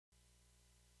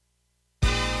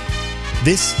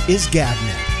This is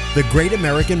GabNet, the Great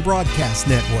American Broadcast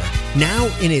Network, now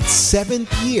in its 7th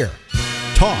year.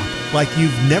 Talk like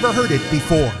you've never heard it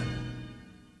before.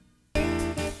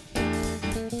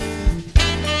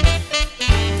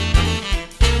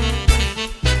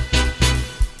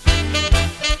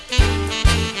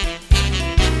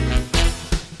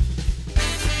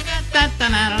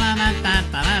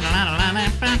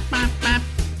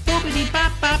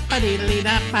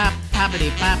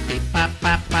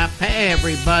 Hey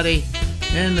everybody,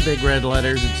 in the big red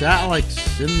letters, it's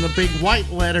Alex. In the big white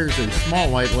letters, or small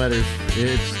white letters,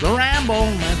 it's the Ramble.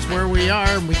 That's where we are,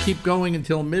 and we keep going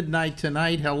until midnight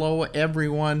tonight. Hello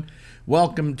everyone.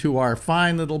 Welcome to our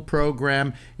fine little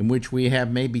program in which we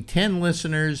have maybe 10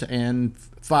 listeners and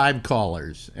 5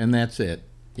 callers, and that's it.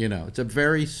 You know, it's a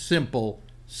very simple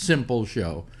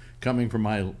show coming from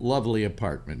my lovely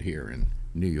apartment here in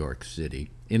New York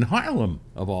City, in Harlem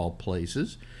of all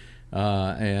places.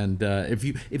 If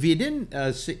you didn't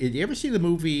did you ever see the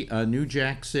movie New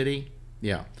Jack City?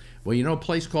 Yeah. Well, you know a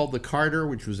place called the Carter,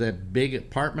 which was that big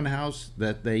apartment house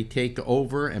that they take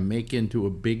over and make into a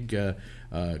big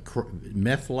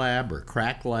meth lab or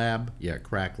crack lab. Yeah,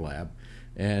 crack lab.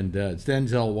 And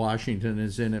Denzel Washington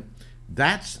is in it.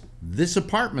 That's this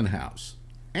apartment house.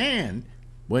 And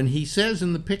when he says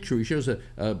in the picture, he shows a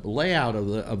layout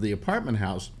of the apartment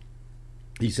house.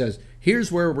 He says,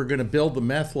 here's where we're going to build the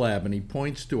meth lab, and he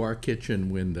points to our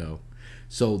kitchen window.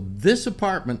 So this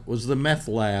apartment was the meth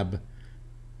lab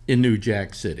in New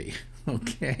Jack City.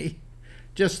 Okay?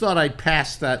 Just thought I'd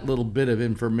pass that little bit of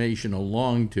information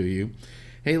along to you.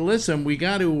 Hey, listen, we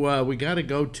got to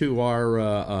go to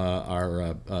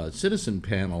our citizen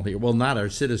panel here. Well, not our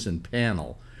citizen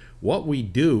panel. What we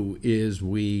do is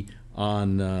we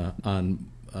on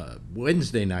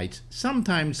Wednesday nights,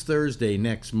 sometimes Thursday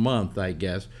next month, I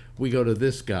guess, we go to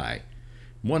this guy,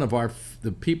 one of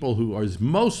the people who is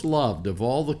most loved of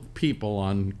all the people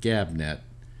on GabNet,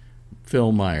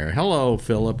 Phil Meyer. Hello,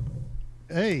 Philip.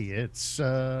 Hey, it's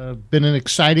been an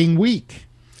exciting week.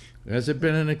 Has it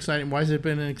been an exciting? Why has it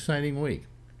been an exciting week?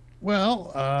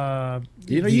 Well,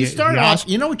 you start off.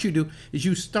 You know what you do is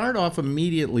you start off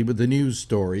immediately with the news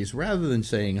stories rather than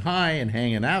saying hi and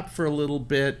hanging out for a little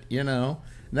bit. You know,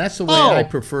 and that's the way I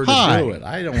prefer to do it.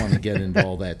 I don't want to get into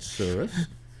all that service.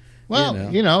 Well,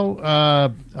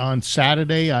 on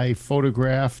Saturday I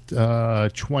photographed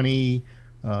 20.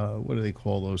 What do they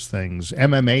call those things?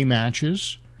 MMA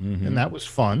matches, and that was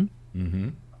fun.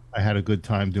 I had a good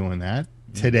time doing that.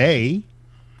 Today,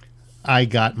 I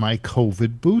got my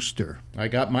COVID booster. I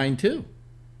got mine too.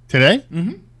 Today?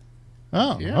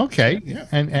 Oh, yeah. Okay. Yeah.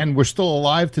 And we're still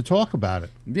alive to talk about it.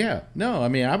 Yeah. No, I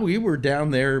mean, we were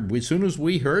down there as soon as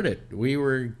we heard it.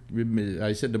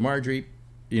 I said to Marjorie,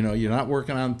 you know, you're not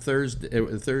working on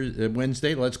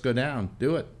Wednesday. Let's go down.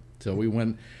 Do it. So we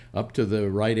went up to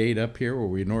the Rite Aid up here where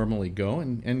we normally go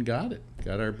and got it.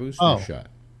 Got our booster shot.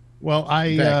 Well,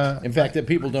 in fact, if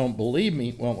people don't believe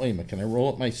me, well, wait a minute. Can I roll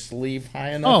up my sleeve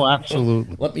high enough? Oh,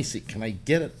 absolutely. Let me see. Can I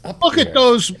get it up? Look at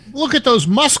those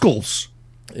muscles.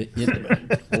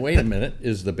 Wait a minute.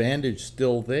 Is the bandage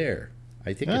still there?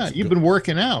 I think you've been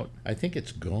working out. I think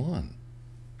it's gone.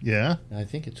 Yeah? I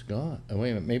think it's gone. Oh, wait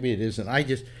a minute. Maybe it isn't.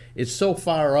 It's so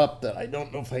far up that I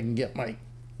don't know if I can get my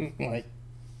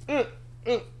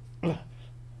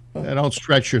don't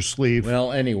stretch your sleeve.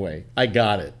 Well, anyway, I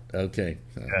got it. Okay.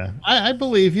 Yeah, I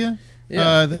believe you.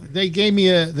 Yeah. They gave me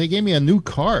a new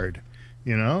card,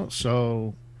 you know.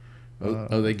 So.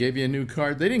 They gave you a new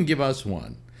card. They didn't give us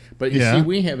one, but you see,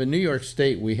 we have in New York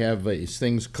State we have these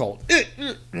things called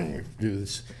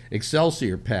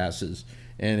Excelsior passes,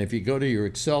 and if you go to your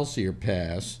Excelsior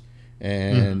pass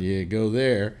and you go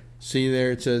there. See there,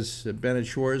 it says Bennett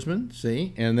Schwarzman,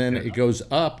 see? And then it goes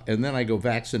up, and then I go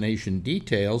vaccination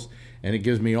details, and it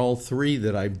gives me all 3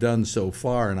 that I've done so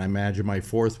far, and I imagine my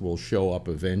 4th will show up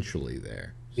eventually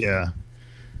there. Yeah.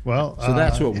 Well, so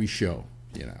that's what we show,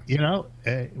 you know. You know,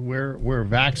 we're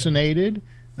vaccinated,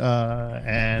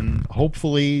 and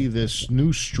hopefully this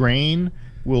new strain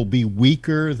will be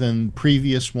weaker than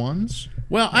previous ones.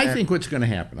 Well, I think what's going to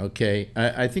happen, okay,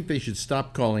 I think they should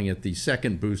stop calling it the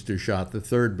 2nd booster shot, the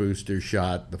 3rd booster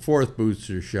shot, the 4th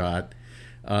booster shot.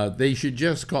 They should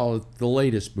just call it the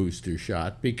latest booster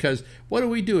shot, because what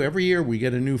do? Every year we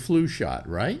get a new flu shot,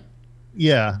 right?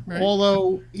 Yeah, right.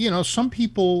 Although, you know, some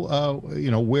people,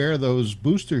 wear those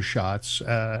booster shots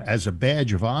as a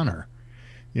badge of honor,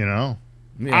 you know.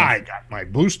 Yeah. I got my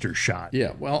booster shot.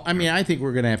 Yeah, well, I mean, I think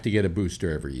we're going to have to get a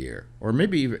booster every year, or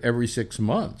maybe every 6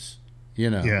 months. You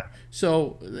know,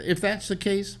 so if that's the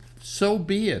case, so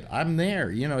be it. I'm there.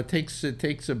 You know, it takes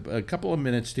a couple of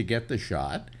minutes to get the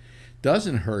shot.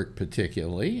 doesn't hurt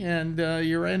particularly, and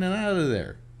you're in and out of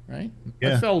there, right?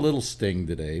 Yeah. I felt a little sting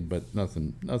today, but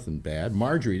nothing bad.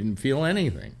 Marjorie didn't feel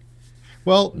anything.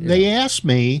 Well, they asked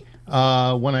me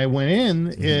when I went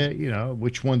in, you know,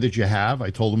 which one did you have?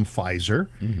 I told them Pfizer,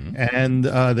 and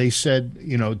they said,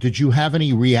 you know, did you have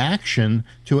any reaction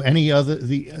to any other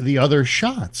the other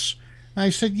shots? I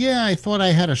said, yeah, I thought I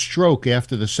had a stroke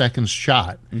after the second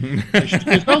shot. She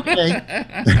says,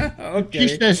 okay. Okay.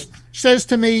 She says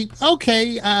to me,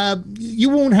 okay, you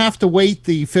won't have to wait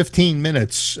the 15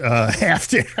 minutes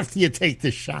after you take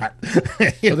the shot. So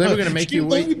they were going to make you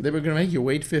wait. They were going to make you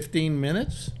wait 15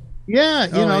 minutes. Yeah,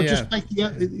 you know, just like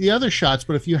the other shots.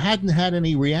 But if you hadn't had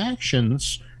any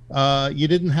reactions, you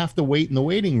didn't have to wait in the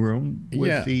waiting room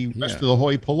with the rest of the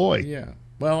hoi polloi. Yeah.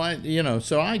 Well,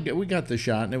 we got the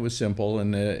shot, and it was simple.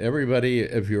 And everybody,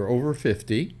 if you're over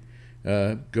 50,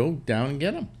 go down and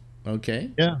get them.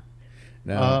 Okay. Yeah.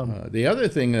 Now, the other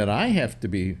thing that I have to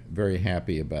be very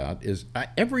happy about is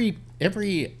every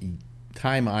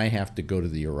time I have to go to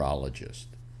the urologist.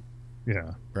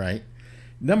 Yeah. Right.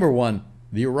 Number one,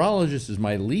 the urologist is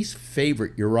my least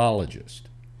favorite urologist.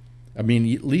 I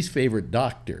mean, least favorite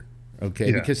doctor.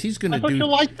 Okay, because he's going to do. You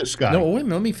like this guy? No, wait a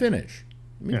minute, let me finish.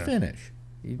 Let me finish.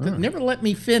 You never let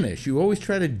me finish. You always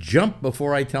try to jump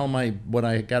before I tell what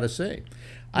I got to say.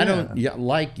 I don't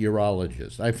like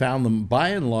urologists. I found them, by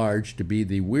and large, to be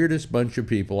the weirdest bunch of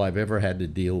people I've ever had to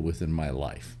deal with in my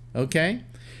life. Okay?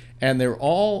 And they're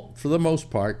all, for the most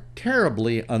part,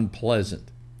 terribly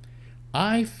unpleasant.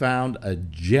 I found a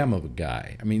gem of a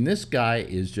guy. I mean, this guy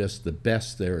is just the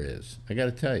best there is. I got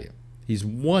to tell you. He's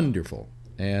wonderful.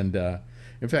 And,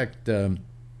 in fact,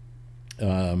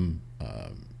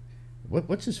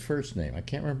 what's his first name? I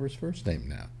can't remember his first name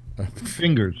now.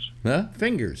 Fingers. Huh?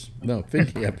 Fingers. No,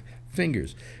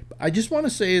 Fingers. I just want to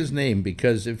say his name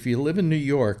because if you live in New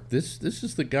York, this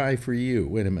is the guy for you.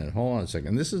 Wait a minute. Hold on a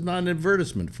second. This is not an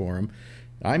advertisement for him.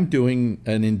 I'm doing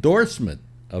an endorsement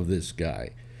of this guy.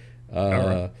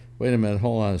 Right. Wait a minute.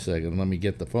 Hold on a second. Let me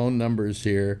get the phone numbers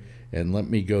here, and let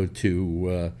me go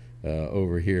to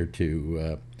over here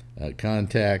to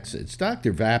contacts. It's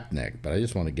Dr. Vapnek, but I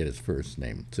just want to get his first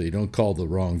name so you don't call the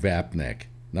wrong Vapnek.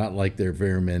 Not like there are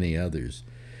very many others.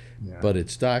 Yeah. But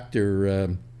it's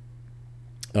Dr.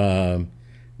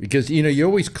 Because, you know, you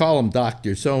always call him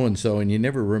Dr. So-and-so, and you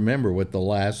never remember what the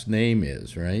last name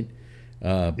is, right?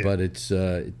 But it's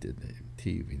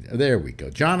TV. There we go.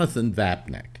 Jonathan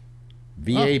Vapnek.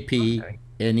 V-A-P-N-E-K.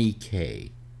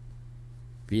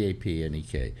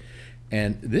 V-A-P-N-E-K.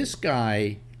 And this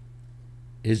guy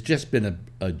has just been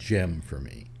a gem for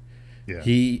me. Yeah.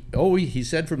 He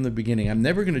said from the beginning, I'm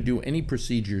never going to do any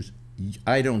procedures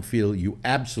I don't feel you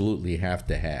absolutely have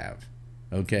to have.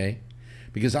 Okay?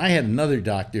 Because I had another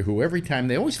doctor who every time,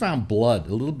 they always found blood,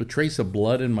 a little bit trace of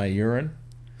blood in my urine.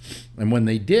 And when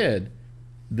they did,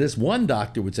 this one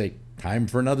doctor would say, time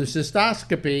for another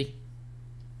cystoscopy.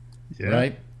 Yeah.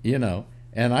 Right? You know,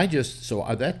 and I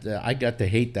got to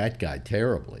hate that guy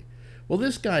terribly. Well,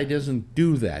 this guy doesn't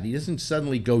do that. He doesn't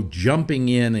suddenly go jumping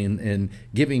in and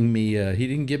giving me. He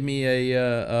didn't give me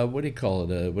a what do you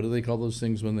call it? What do they call those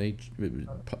things when they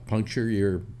puncture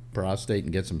your prostate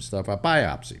and get some stuff out?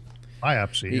 Biopsy.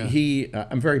 Biopsy. Yeah.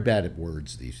 I'm very bad at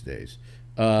words these days.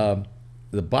 The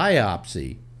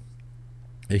biopsy.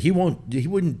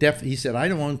 He said, I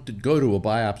don't want to go to a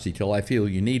biopsy till I feel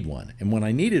you need one. And when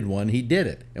I needed one, he did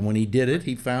it. And when he did it,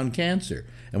 he found cancer.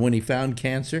 And when he found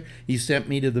cancer, he sent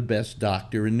me to the best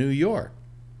doctor in New York.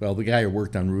 Well, the guy who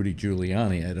worked on Rudy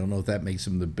Giuliani, I don't know if that makes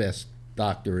him the best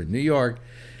doctor in New York,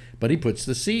 but he puts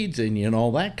the seeds in you and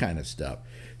all that kind of stuff.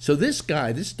 So this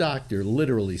doctor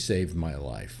literally saved my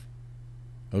life.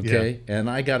 Okay? Yeah. And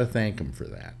I got to thank him for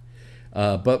that.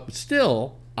 But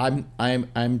still,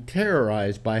 I'm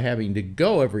terrorized by having to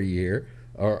go every year,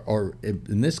 or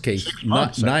in this case,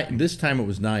 this time it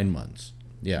was 9 months.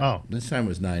 Yeah, This time it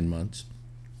was 9 months,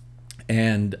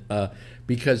 and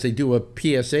because they do a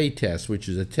PSA test, which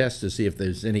is a test to see if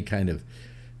there's any kind of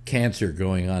cancer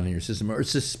going on in your system or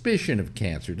suspicion of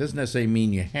cancer. It doesn't necessarily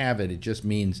mean you have it. It just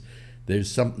means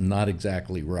there's something not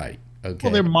exactly right. Okay.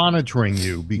 Well, they're monitoring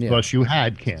you because you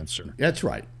had cancer. That's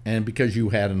right. And because you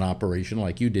had an operation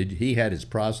like you did, he had his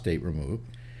prostate removed.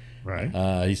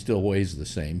 Right. He still weighs the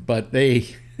same. But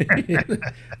he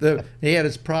had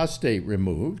his prostate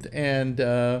removed. And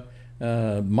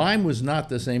mine was not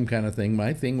the same kind of thing.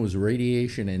 My thing was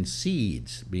radiation and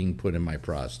seeds being put in my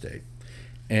prostate.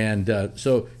 And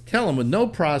so tell him, with no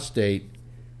prostate,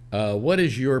 what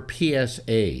is your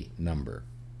PSA number?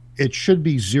 It should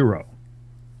be 0.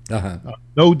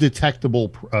 No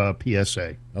detectable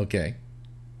PSA. Okay.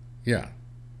 Yeah.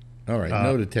 All right.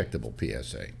 No detectable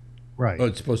PSA. Right. Oh,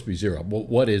 it's supposed to be 0. Well,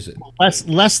 what is it?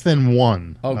 Less than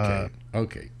 1. Okay.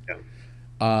 Okay. Yeah.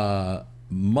 So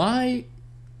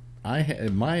I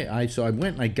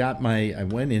went and I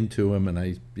went into him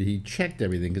and he checked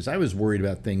everything because I was worried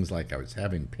about things like I was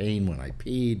having pain when I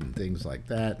peed and things like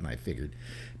that, and I figured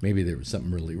maybe there was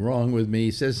something really wrong with me.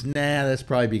 He says, nah, that's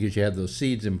probably because you had those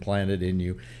seeds implanted in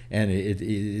you, and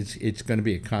it's going to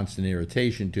be a constant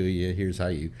irritation to you. Here's how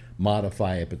you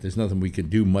modify it, but there's nothing we can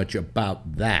do much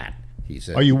about that, he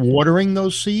said. Are you watering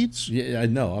those seeds? Yeah,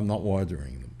 no, I'm not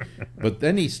watering them. But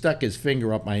then he stuck his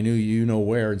finger up my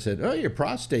you-know-where and said, oh, your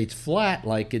prostate's flat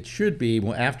like it should be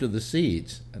after the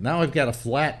seeds. And now I've got a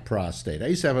flat prostate. I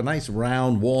used to have a nice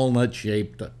round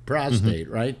walnut-shaped prostate,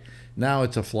 right? Now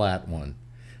it's a flat one.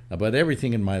 But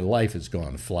everything in my life has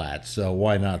gone flat, so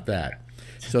why not that?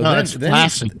 So no, it's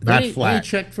flaccid, not flat. Then he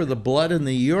checked for the blood in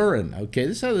the urine. Okay,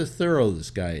 this is how thorough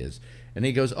this guy is. And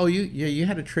he goes, oh, you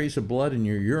had a trace of blood in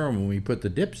your urine when we put the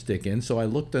dipstick in, so I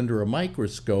looked under a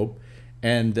microscope,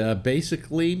 and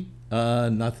basically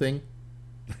nothing.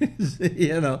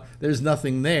 There's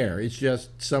nothing there. It's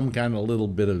just some kind of little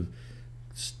bit of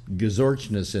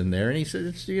gazorchness in there. And he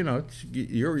said,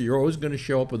 you're always going to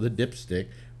show up with a dipstick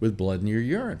with blood in your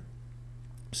urine.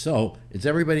 So, is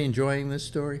everybody enjoying this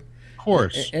story? Of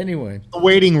course. Anyway, the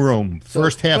waiting room,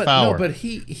 first half hour. No, but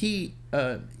he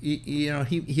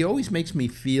always makes me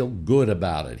feel good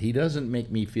about it. He doesn't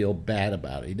make me feel bad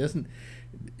about it. He doesn't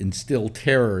instill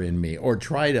terror in me or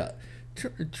try to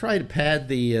pad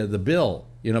the bill,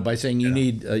 by saying you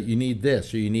need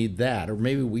this or you need that, or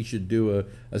maybe we should do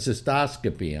a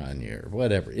cystoscopy on you or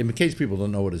whatever. In case people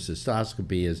don't know what a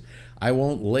cystoscopy is, I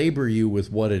won't labor you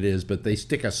with what it is, but they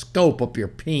stick a scope up your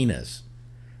penis.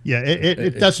 Yeah,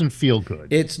 it doesn't feel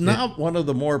good. It's not one of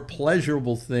the more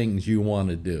pleasurable things you want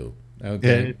to do.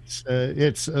 Okay,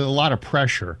 it's a lot of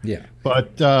pressure. Yeah,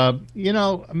 but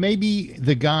maybe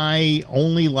the guy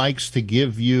only likes to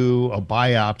give you a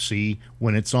biopsy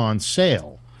when it's on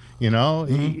sale. Well,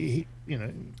 you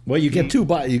get two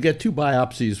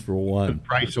biopsies for one. The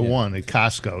price of one at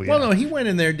Costco. Well, no, he went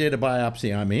in there, did a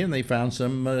biopsy on me, and they found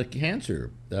some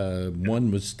cancer. One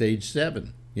was stage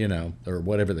 7, or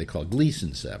whatever they call it,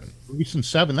 Gleason 7. Gleason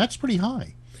 7, that's pretty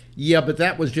high. Yeah, but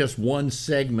that was just one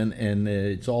segment, and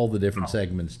it's all the different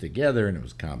segments together, and it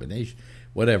was a combination.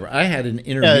 Whatever. I had an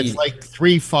intermediate. Yeah, it's like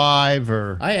 3-5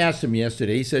 or. I asked him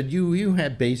yesterday. He said you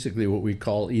had basically what we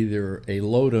call either a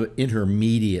low to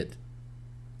intermediate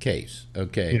case.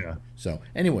 Okay. Yeah. So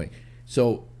anyway,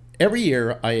 every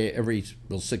year, every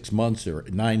 6 months or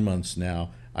 9 months now,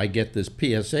 I get this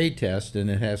PSA test, and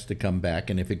it has to come back.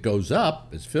 And if it goes up,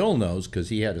 as Phil knows, because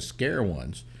he had a scare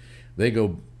once, they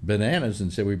go bananas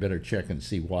and say we better check and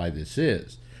see why this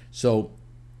is. So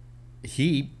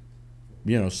he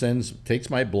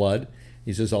takes my blood.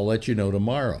 He says, I'll let you know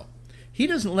tomorrow. He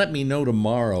doesn't let me know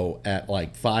tomorrow at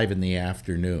like 5 in the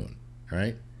afternoon,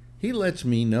 right? He lets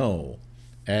me know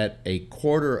at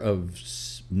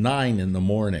 8:45 in the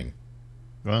morning.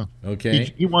 Well,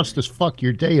 okay. He wants to fuck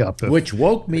your day up. Which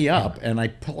woke me up, and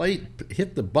I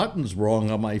hit the buttons wrong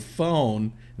on my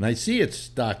phone, and I see it's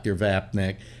Dr.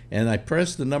 Vapnek, and I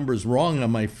press the numbers wrong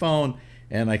on my phone,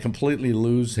 and I completely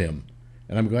lose him.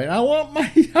 And I'm going, I want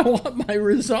my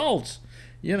results.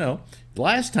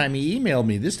 Last time he emailed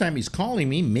me, this time he's calling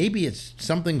me. Maybe it's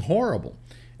something horrible.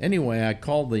 Anyway, I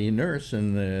called the nurse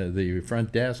and the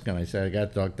front desk, and I said, I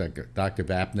got Dr.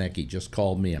 Vapnek. He just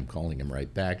called me. I'm calling him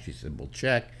right back. She said, we'll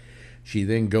check. She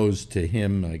then goes to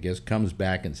him, I guess, comes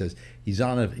back and says, he's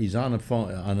on a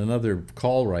phone on another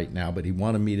call right now, but he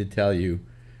wanted me to tell you,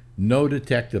 no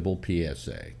detectable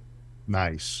PSA.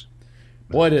 Nice.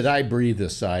 Boy, did I breathe a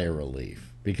sigh of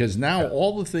relief, because now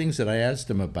all the things that I asked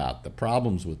him about, the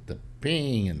problems with the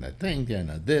peeing and the thing and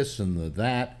the this and the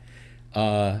that,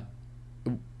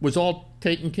 was all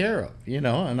taken care of,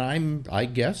 and I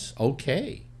guess,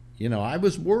 okay. I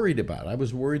was worried about it. I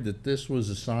was worried that this was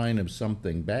a sign of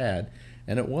something bad,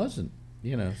 and it wasn't,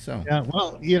 so. Yeah,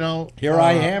 well, here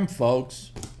I am,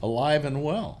 folks, alive and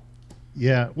well.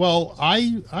 Yeah, well,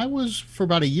 I was for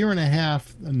about a year and a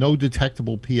half, no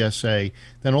detectable PSA.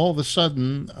 Then all of a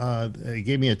sudden, they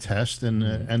gave me a test, and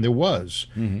there was.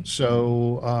 Mm-hmm.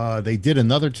 So they did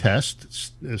another test,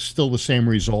 still the same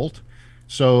result.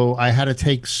 So I had to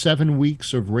take 7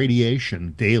 weeks of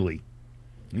radiation daily.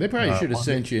 They probably should have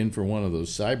sent you in for one of those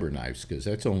cyber knives, because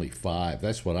that's only 5.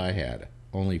 That's what I had,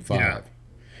 only 5. Yeah.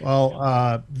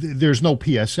 Well, there's no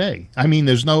PSA. I mean,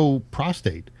 there's no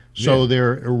prostate. So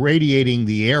they're irradiating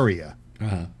the area.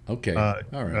 Okay. All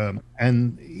right.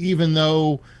 And even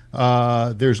though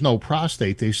there's no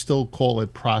prostate, they still call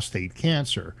it prostate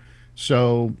cancer.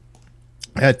 So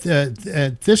at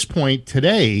this point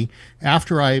today,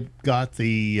 after I got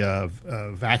the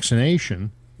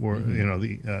vaccination, or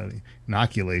the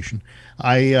inoculation,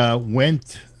 I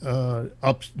went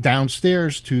up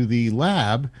downstairs to the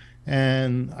lab,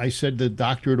 and I said the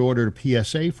doctor had ordered a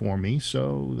PSA for me,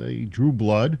 so they drew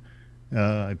blood.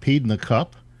 I peed in the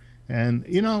cup, and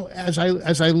as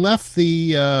I left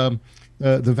the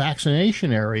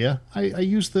vaccination area, I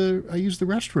used the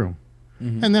restroom.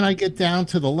 And then I get down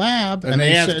to the lab, and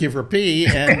they ask you for pee,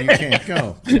 and you can't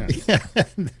go.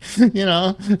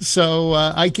 Yeah. So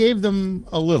I gave them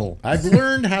a little. I've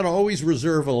learned how to always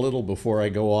reserve a little before I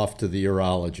go off to the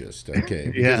urologist.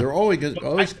 Okay, because they're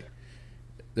always.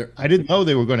 I didn't know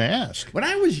they were going to ask. When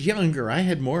I was younger, I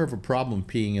had more of a problem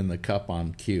peeing in the cup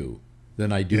on cue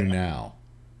than I do now.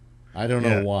 I don't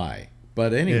know why,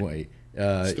 but anyway.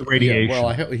 It's the radiation. Well,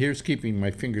 here's keeping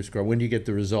my fingers crossed. When do you get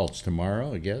the results?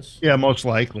 Tomorrow, I guess. Yeah, most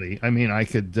likely. I mean, I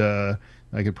could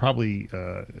probably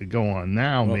go on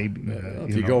now. Well, maybe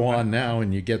if you go on now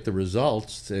and you get the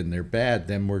results and they're bad,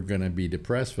 then we're going to be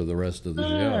depressed for the rest of the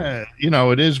show.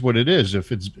 It is what it is.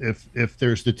 If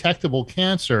there's detectable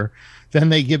cancer, then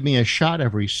they give me a shot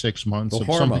every 6 months. The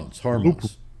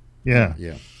hormones. Yeah.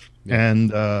 And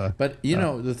but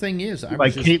the thing is,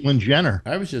 Caitlyn Jenner.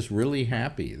 I was just really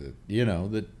happy that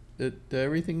that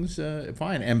everything's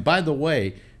fine. And by the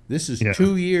way, this is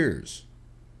 2 years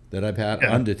that I've had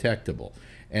undetectable.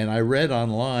 And I read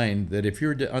online that if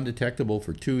you're undetectable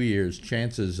for 2 years,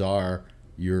 chances are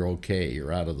you're okay.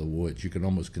 You're out of the woods. You can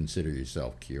almost consider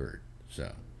yourself cured.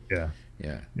 So yeah.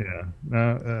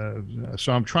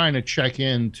 So I'm trying to check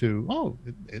into. Oh,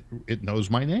 it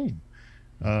knows my name.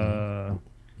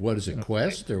 What is it,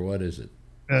 Quest, or what is it?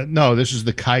 No, this is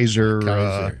the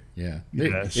Kaiser.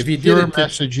 If you did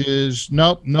messages,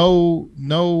 no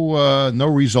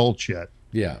results yet.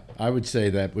 Yeah, I would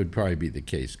say that would probably be the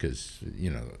case because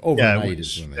overnight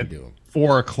is when they do them.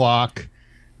 4 o'clock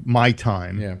my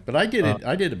time. Yeah, but I did it.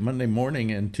 I did it Monday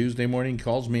morning, and Tuesday morning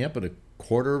calls me up at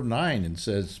 8:45 and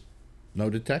says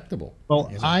no detectable.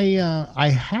 Well, I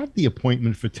had the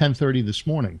appointment for 10:30 this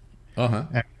morning.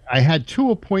 I had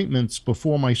 2 appointments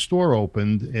before my store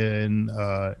opened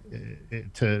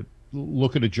to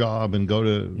look at a job and go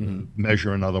to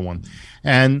measure another one.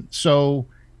 And so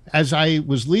as I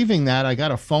was leaving that, I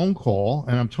got a phone call,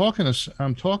 and I'm talking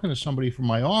to somebody from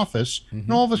my office,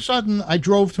 and all of a sudden I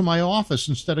drove to my office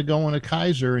instead of going to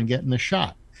Kaiser and getting the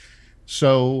shot.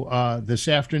 So this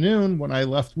afternoon when I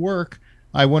left work,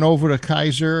 I went over to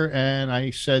Kaiser, and I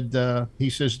said, he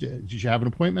says, did you have an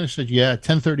appointment? I said, yeah,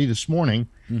 10:30 this morning.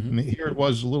 And here it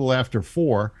was a little after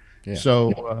 4. Yeah.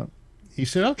 So he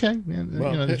said, okay.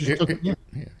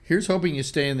 Here's hoping you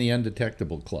stay in the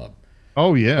undetectable club.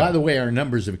 Oh, yeah. By the way, our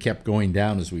numbers have kept going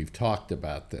down as we've talked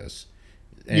about this.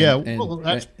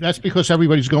 That's because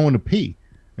everybody's going to pee.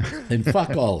 And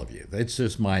fuck all of you. That's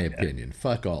just my opinion.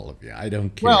 Fuck all of you. I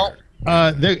don't care. Well,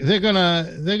 they're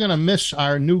gonna miss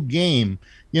our new game.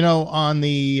 On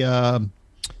the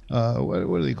what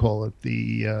do they call it?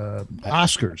 The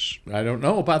Oscars. I don't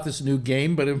know about this new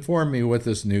game, but inform me what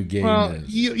this new game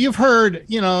is. You've heard,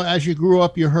 as you grew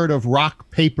up, you heard of rock,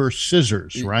 paper,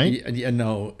 scissors, right?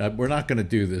 No, we're not going to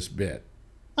do this bit.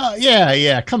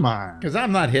 Yeah, come on. Because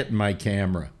I'm not hitting my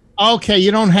camera. Okay, you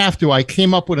don't have to. I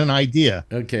came up with an idea.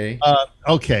 Okay.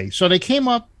 Okay, so they came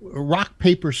up rock,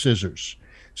 paper, scissors.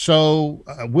 So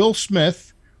Will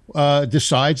Smith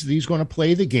decides that he's going to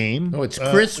play the game. No, it's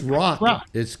Chris Rock.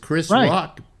 It's Chris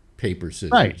Rock, paper,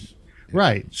 scissors.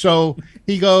 Right. So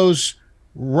he goes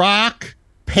rock,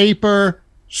 paper,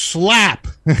 slap.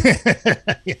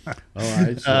 I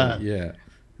see. Yeah.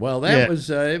 Well, that was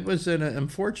it was an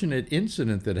unfortunate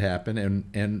incident that happened,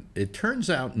 and it turns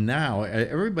out now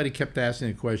everybody kept asking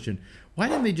the question, why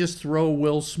didn't they just throw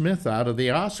Will Smith out of the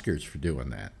Oscars for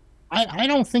doing that? I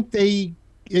don't think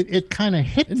it kind of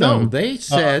hit them. No, they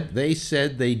said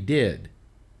they did.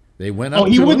 They went up. Oh,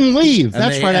 he wouldn't leave.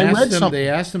 That's right. I read something. They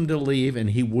asked him to leave,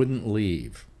 and he wouldn't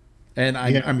leave. And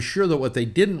I'm sure that what they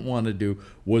didn't want to do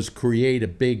was create a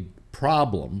big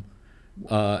problem.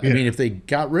 I mean, if they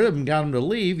got rid of him, got him to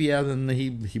leave, then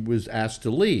he was asked to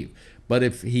leave. But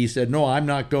if he said, no, I'm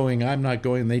not going,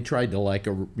 and they tried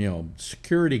to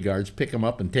security guards pick him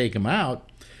up and take him out,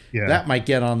 that might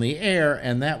get on the air,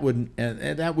 and that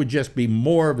would just be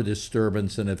more of a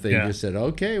disturbance than if they just said,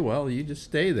 okay, well, you just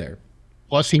stay there.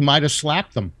 Plus, he might have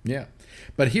slapped them. Yeah,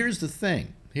 but here's the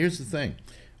thing.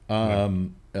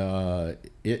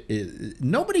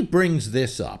 Nobody brings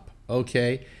this up,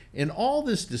 okay? in all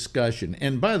this discussion,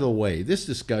 and by the way, this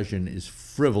discussion is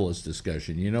frivolous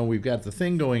discussion. You know, we've got the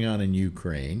thing going on in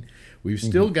Ukraine. We've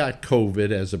still got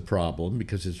COVID as a problem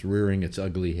because it's rearing its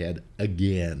ugly head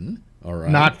again. All right.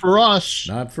 Not for us.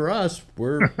 Not for us.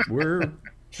 We're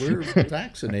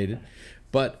vaccinated.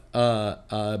 But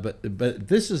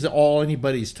this is all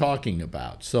anybody's talking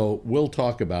about. So we'll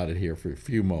talk about it here for a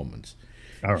few moments.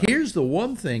 All right. Here's the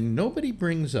one thing nobody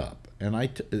brings up, and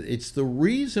it's the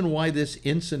reason why this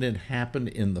incident happened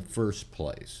in the first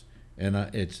place. And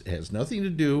it has nothing to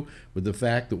do with the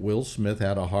fact that Will Smith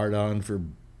had a hard-on for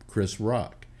Chris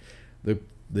Rock.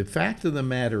 The fact of the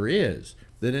matter is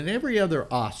that in every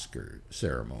other Oscar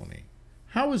ceremony,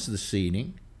 how is the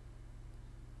seating?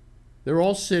 They're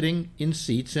all sitting in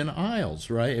seats in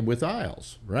aisles, right? With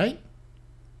aisles, right?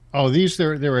 Oh,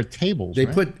 there are tables. They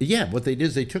right? what they did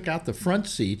is they took out the front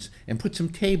seats and put some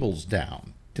tables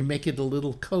down to make it a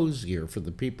little cozier for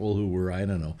the people who were, I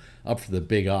don't know, up for the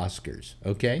big Oscars,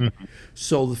 okay? Mm-hmm.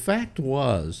 So the fact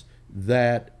was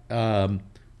that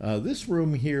this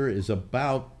room here is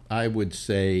about, I would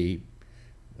say,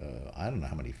 I don't know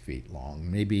how many feet long,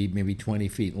 maybe 20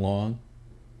 feet long,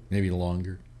 maybe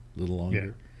longer, a little longer.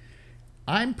 Yeah.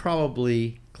 I'm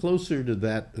probably closer to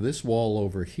this wall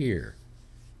over here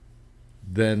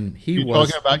than he was.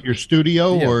 Talking about your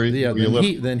studio,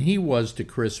 than he was to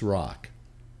Chris Rock.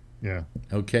 Yeah.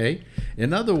 Okay.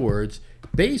 In other words,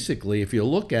 basically, if you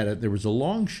look at it, there was a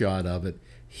long shot of it.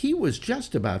 He was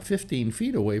just about 15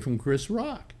 feet away from Chris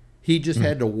Rock. He just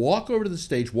had to walk over to the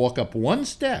stage, walk up one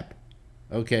step,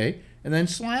 okay, and then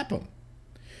slap him.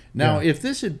 Now, if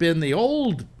this had been the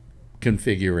old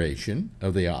configuration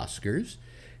of the Oscars,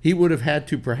 he would have had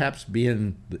to perhaps be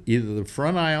in either the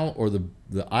front aisle or the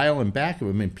aisle in back of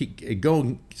him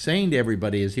and saying to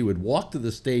everybody as he would walk to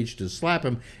the stage to slap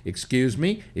him, excuse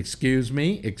me, excuse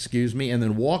me, excuse me, and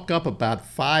then walk up about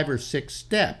 5 or 6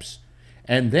 steps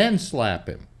and then slap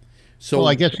him. So, well,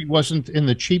 I guess he wasn't in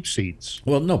the cheap seats.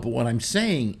 Well, no, but what I'm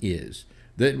saying is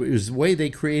that it was the way they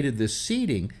created this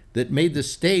seating that made the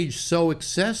stage so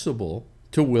accessible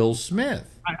to Will Smith.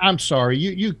 I'm sorry,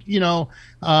 you know,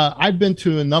 I've been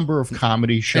to a number of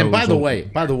comedy shows. And by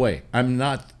the way, I'm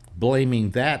not blaming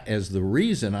that as the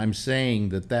reason. I'm saying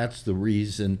that that's the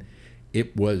reason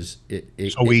it was.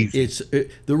 The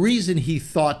reason he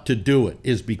thought to do it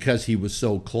is because he was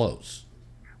so close.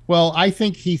 Well, I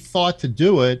think he thought to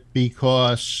do it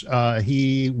because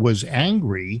he was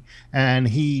angry and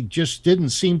he just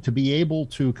didn't seem to be able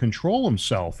to control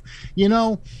himself. You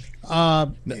know.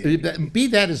 Be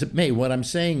that as it may, what I'm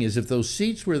saying is if those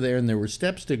seats were there and there were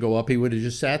steps to go up, he would have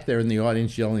just sat there in the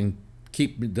audience yelling,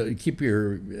 keep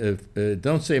your,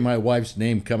 don't say my wife's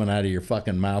name coming out of your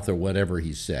fucking mouth or whatever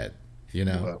he said, you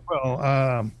know?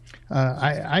 Well,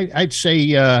 I'd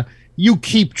say you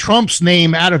keep Trump's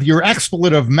name out of your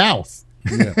expletive mouth.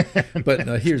 Yeah. But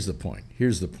here's the point.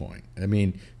 I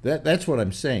mean, that's what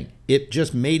I'm saying. It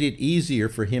just made it easier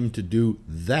for him to do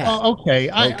that. Okay.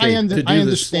 I understand.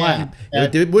 The slap.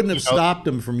 It wouldn't have stopped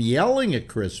him from yelling at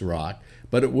Chris Rock,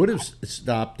 but it would have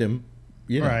stopped him.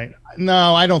 You know. Right.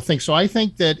 No, I don't think so. I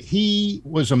think that he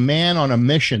was a man on a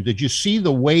mission. Did you see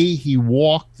the way he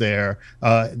walked there?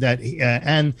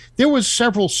 And there was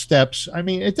several steps. I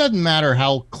mean, it doesn't matter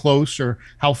how close or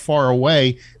how far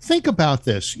away. Think about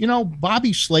this. You know,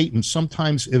 Bobby Slayton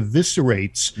sometimes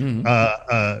eviscerates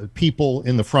people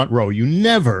in the front row. You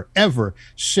never, ever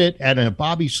sit at a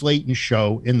Bobby Slayton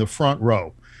show in the front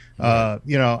row.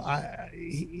 You know,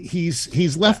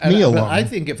 he's left me alone. I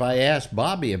think if I asked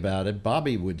Bobby about it,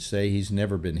 Bobby would say he's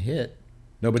never been hit.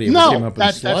 Nobody ever came up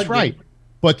and slugged him. That's right.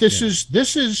 But this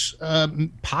is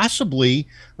possibly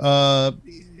a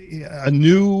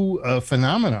new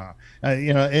phenomenon.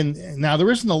 You know, and now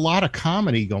there isn't a lot of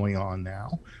comedy going on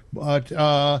now. But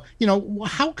you know,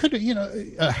 how could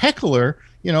a heckler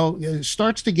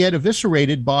starts to get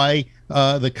eviscerated by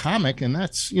the comic, and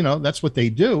that's what they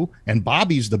do, and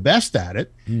Bobby's the best at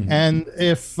it. And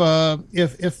if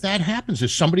that happens,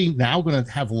 is somebody now going to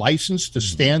have license to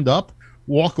stand up,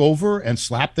 walk over, and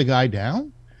slap the guy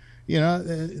down? You know,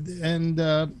 and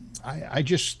I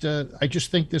just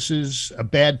think this is a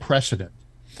bad precedent.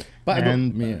 But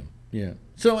yeah.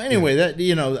 So anyway,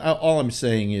 that all I'm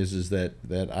saying is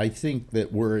that I think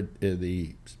that we're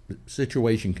the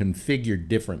situation configured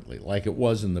differently, like it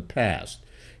was in the past.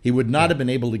 He would not have been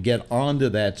able to get onto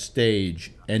that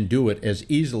stage and do it as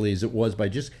easily as it was by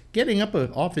just getting up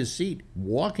off his seat,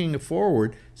 walking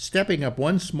forward, stepping up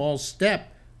one small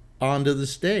step onto the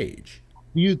stage.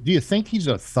 Do you think he's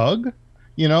a thug?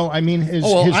 You know, I mean,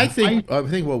 I think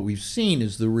what we've seen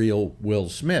is the real Will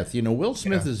Smith. You know, Will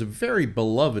Smith is a very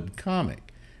beloved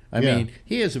comic. I mean,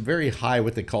 he has a very high,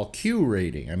 what they call Q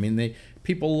rating. I mean,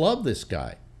 people love this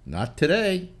guy. Not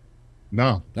today.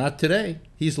 No. Not today.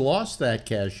 He's lost that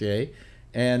cachet,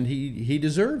 and he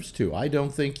deserves to. I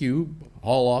don't think you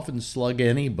haul off and slug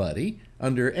anybody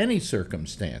under any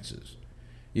circumstances.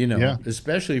 You know,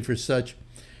 especially for such.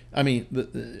 I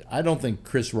mean, I don't think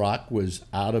Chris Rock was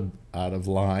out of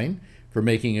line for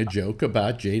making a joke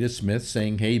about Jada Smith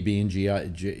saying, "Hey, being G.I.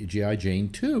 Jane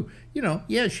 2." You know,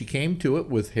 yeah, she came to it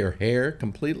with her hair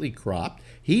completely cropped.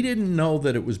 He didn't know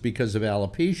that it was because of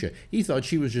alopecia. He thought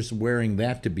she was just wearing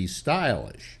that to be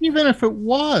stylish. Even if it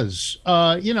was,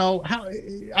 you know,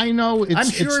 I know it's. I'm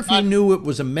sure if he knew it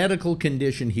was a medical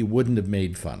condition, he wouldn't have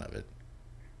made fun of it.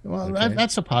 Well,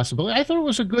 that's a possibility. I thought it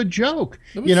was a good joke.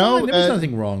 You know, there was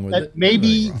nothing wrong with it.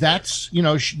 Maybe that's, you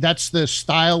know, that's the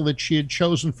style that she had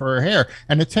chosen for her hair.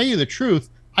 And to tell you the truth,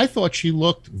 I thought she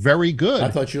looked very good. I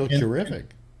thought she looked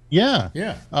terrific. Yeah.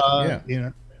 Yeah. You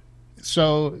know,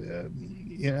 so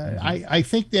I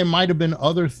think there might have been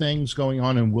other things going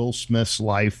on in Will Smith's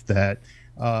life that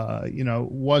you know,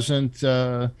 wasn't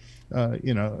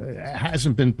you know,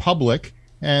 hasn't been public,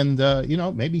 and you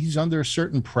know, maybe he's under a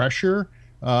certain pressure.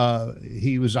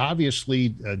 He was obviously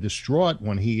distraught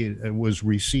when he was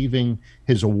receiving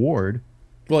his award.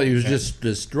 Well, he was just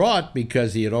distraught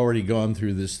because he had already gone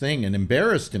through this thing and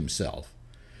embarrassed himself.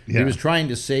 Yeah. He was trying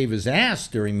to save his ass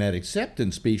during that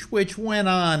acceptance speech, which went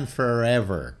on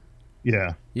forever.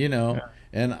 Yeah. You know,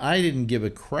 and I didn't give a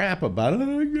crap about it.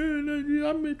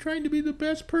 I'm trying to be the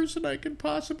best person I can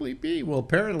possibly be. Well,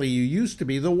 apparently you used to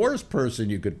be the worst person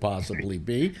you could possibly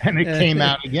be. And it came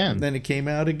out again. Then it came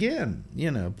out again,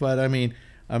 you know. But I mean,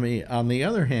 on the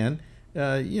other hand,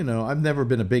 you know, I've never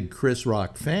been a big Chris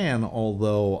Rock fan,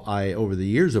 although I, over the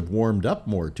years, have warmed up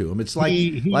more to him. It's like,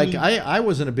 I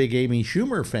wasn't a big Amy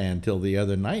Schumer fan till the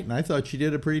other night, and I thought she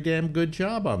did a pretty damn good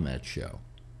job on that show.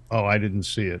 Oh, I didn't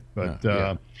see it.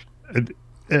 But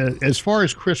as far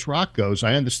as Chris Rock goes,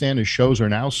 I understand his shows are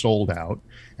now sold out,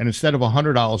 and instead of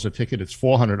 $100 a ticket, it's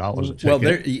 $400 a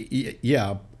ticket.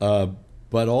 Well,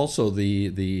 but also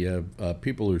the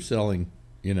people who are selling,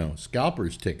 you know,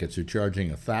 scalpers tickets are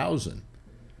charging $1,000.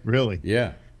 Really?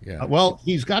 Yeah. Well,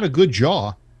 he's got a good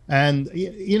jaw, and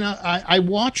you know, I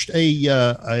watched a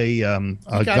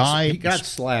guy. He got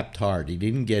slapped hard. He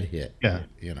didn't get hit. Yeah.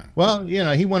 You know. Well, you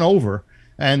know, he went over,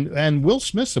 and Will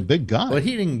Smith's a big guy. But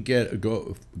he didn't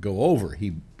go over.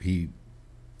 He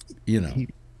you know. He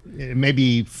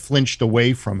maybe flinched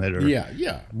away from it. Or,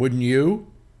 yeah. Wouldn't you?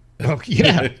 Oh,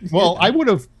 yeah. Well, I would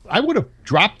have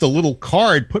dropped the little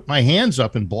card, put my hands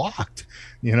up, and blocked.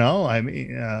 You know, I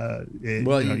mean,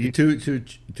 well, you know,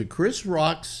 to Chris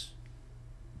Rock's,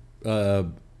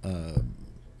 what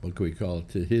can we call it?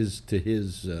 To his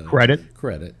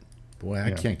credit. Boy,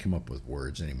 I can't come up with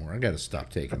words anymore. I got to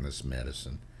stop taking this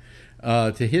medicine.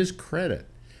 To his credit,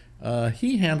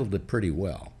 he handled it pretty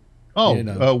well. Oh, you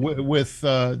know?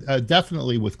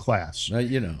 Definitely with class.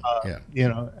 You know, You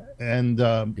know. And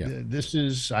this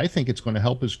is, I think it's going to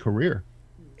help his career.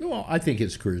 Well, I think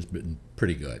his career's been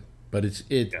pretty good, but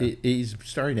he's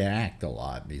starting to act a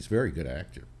lot. And he's a very good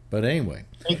actor. But anyway,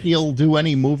 think he'll do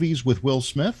any movies with Will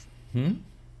Smith? Do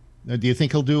you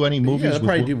think he'll do any movies? Yeah, he'll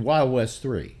probably do Wild West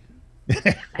 3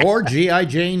 or G.I.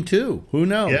 Jane 2. Who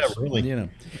knows? Yeah, really. You know.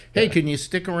 Hey, can you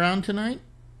stick around tonight?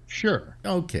 Sure.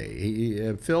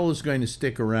 Okay. Phil is going to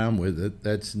stick around with it.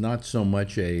 That's not so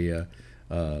much a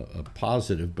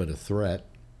positive, but a threat.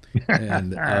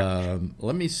 And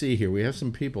let me see here. We have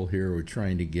some people here who are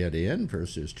trying to get in.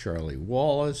 First there's Charlie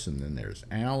Wallace, and then there's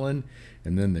Alan,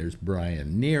 and then there's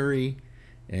Brian Neary,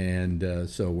 and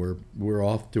so we're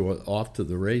off to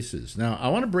the races. Now I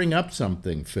want to bring up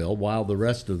something, Phil, while the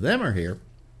rest of them are here,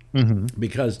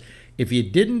 because if you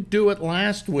didn't do it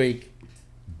last week,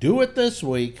 do it this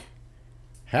week.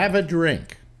 Have a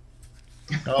drink.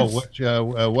 Oh,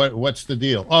 what's the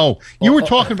deal? Oh, you were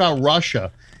talking about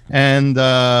Russia, and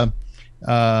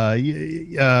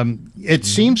it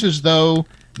seems as though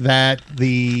that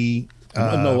the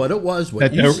no, what it was,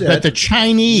 that the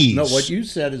Chinese. No, what you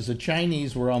said is the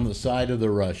Chinese were on the side of the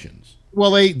Russians.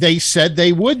 Well, they said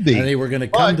they would be, and they were going to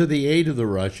come to the aid of the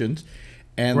Russians.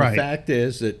 And the fact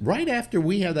is that right after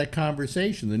we had that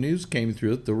conversation, the news came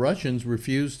through that the Russians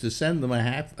refused to send them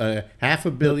half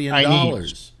 $1 billion.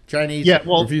 Chinese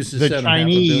refused to send them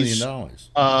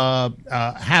 $500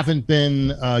 million. Haven't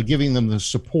been giving them the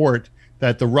support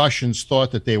that the Russians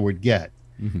thought that they would get,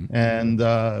 and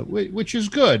which is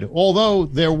good. Although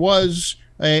there was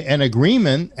an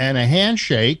agreement and a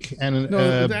handshake, and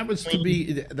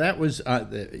that was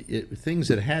things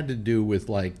that had to do with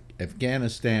like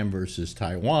Afghanistan versus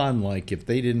Taiwan. Like if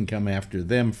they didn't come after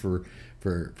them for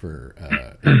for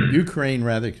Ukraine,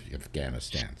 rather,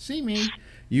 Afghanistan. See me?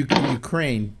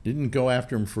 Ukraine didn't go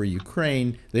after them for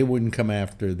Ukraine. They wouldn't come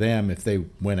after them if they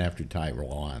went after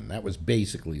Taiwan. That was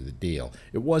basically the deal.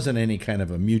 It wasn't any kind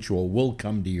of a mutual, we'll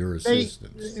come to your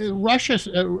assistance.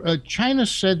 China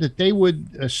said that they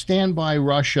would stand by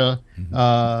Russia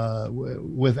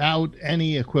without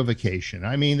any equivocation.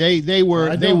 I mean, they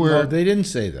didn't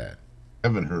say that. I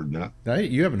haven't heard that. Right?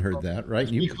 You haven't heard that, right?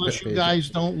 Because you guys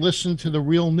don't listen to the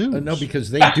real news. No,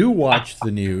 because they do watch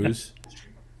the news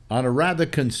on a rather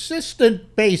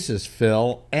consistent basis,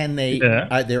 Phil, and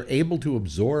they're able to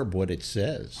absorb what it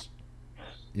says,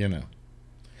 you know.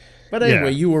 But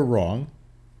anyway, you were wrong.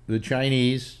 The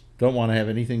Chinese don't want to have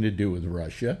anything to do with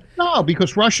Russia. No,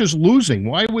 because Russia's losing.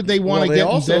 Why would they want to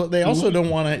get? They also don't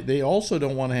want to. They also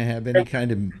don't want to have any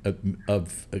kind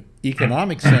of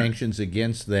economic sanctions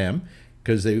against them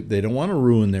because they don't want to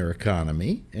ruin their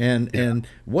economy. And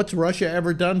what's Russia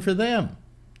ever done for them?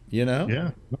 You know?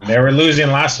 Yeah. They were losing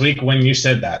last week when you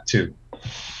said that, too.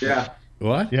 Yeah.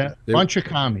 What? Yeah. Bunch of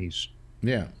commies.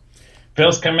 Yeah.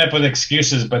 Phil's coming up with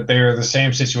excuses, but they were the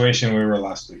same situation we were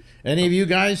last week. Any of you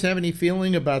guys have any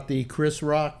feeling about the Chris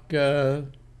Rock?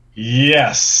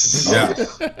 Yes.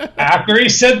 Yeah. After he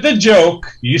said the joke,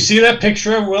 you see that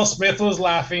picture of Will Smith was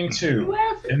laughing, too.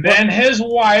 And then his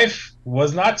wife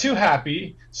was not too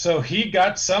happy, so he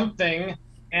got something.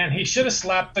 And he should have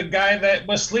slapped the guy that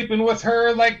was sleeping with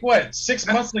her, like, what, 6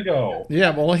 months ago? Yeah,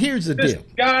 well, here's the deal.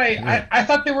 Guy, yeah. I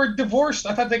thought they were divorced.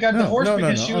 I thought they got divorced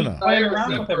because she was playing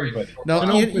around with everybody.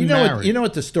 No, you know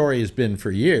what the story has been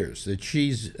for years, that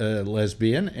she's a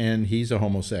lesbian and he's a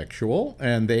homosexual,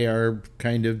 and they are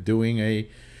kind of doing a,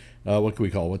 what can we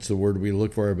call it? What's the word we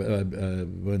look for?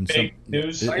 When Fake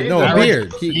news? No, a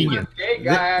beard.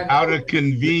 Out of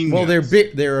convenience. Well,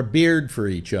 they're a beard for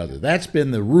each other. That's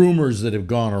been the rumors that have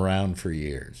gone around for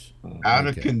years. Out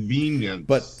of convenience.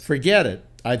 But forget it.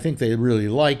 I think they really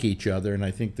like each other, and I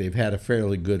think they've had a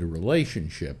fairly good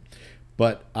relationship.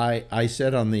 But I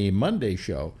said on the Monday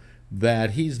show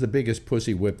that he's the biggest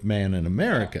pussy whipped man in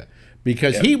America.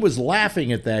 Because he was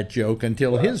laughing at that joke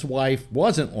until his wife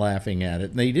wasn't laughing at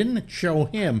it. And they didn't show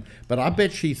him, but I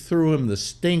bet she threw him the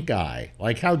stink eye.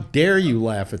 Like, how dare you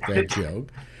laugh at that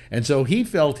joke? And so he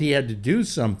felt he had to do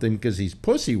something because he's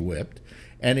pussy whipped.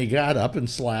 And he got up and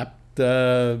slapped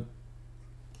Chris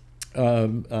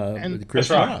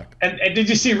Rock. And did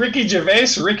you see Ricky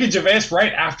Gervais? Ricky Gervais,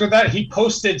 right after that, he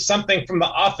posted something from The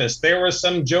Office. There was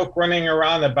some joke running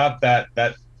around about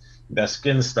that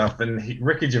skin stuff, and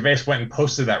Ricky Gervais went and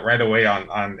posted that right away on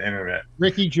the internet.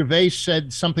 Ricky Gervais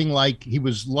said something like he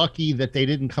was lucky that they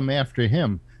didn't come after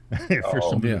him for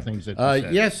some of the things that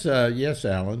he said. Yes,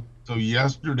 Alan. So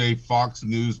yesterday, Fox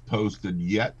News posted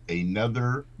yet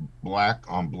another black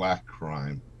on black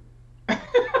crime.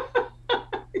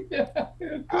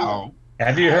 How?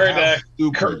 Have you heard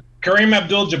Kareem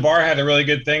Abdul-Jabbar had a really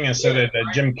good thing, and so did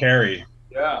Jim Carrey.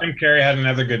 Yeah. Jim Carrey had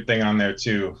another good thing on there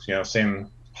too, saying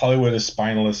Hollywood is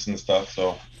spineless and stuff.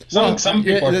 So some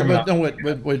people are coming out. No,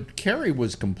 what Carrey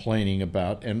was complaining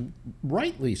about, and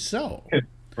rightly so,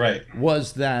 right,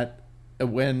 was that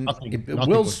when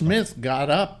Will Smith got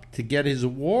up to get his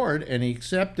award and he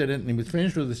accepted it and he was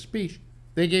finished with his speech,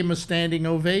 they gave him a standing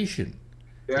ovation.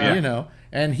 Yeah.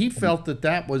 And he felt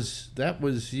that was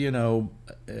genuous.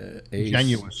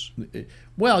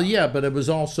 Well, yeah, but it was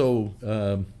also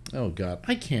oh God,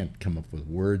 I can't come up with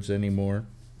words anymore.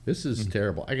 This is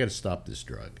terrible. I got to stop this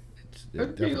drug.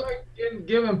 It'd be like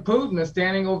giving Putin a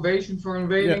standing ovation for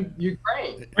invading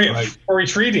Ukraine. For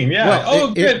retreating,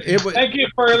 Well, good. Thank you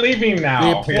for leaving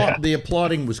now. The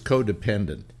applauding was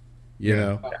codependent,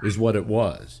 is what it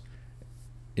was.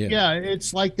 Yeah,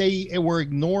 it's like they were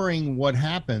ignoring what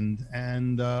happened,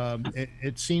 and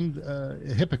it seemed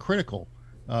hypocritical.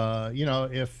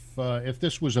 If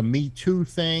this was a Me Too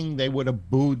thing, they would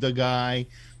have booed the guy.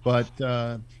 But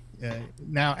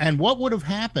now, and what would have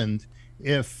happened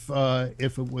if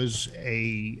it was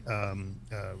a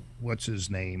what's his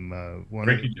name?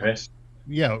 Ricky Gervais.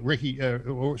 Yeah, Ricky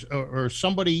or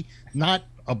somebody not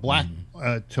a black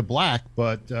to black,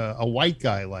 but a white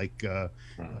guy like.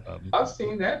 I've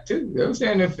seen that too. They were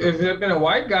saying if there had been a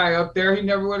white guy up there, he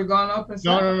never would have gone up and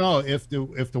slapped. No. If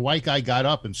the white guy got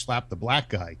up and slapped the black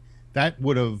guy, that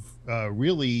would have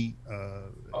really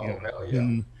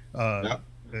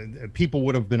people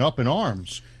would have been up in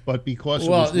arms. But because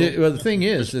the thing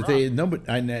is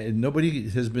that nobody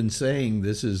has been saying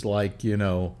this is like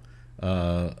a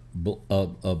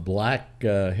black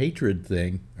hatred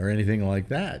thing or anything like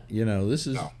that. This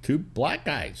is two black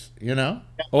guys,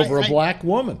 over a black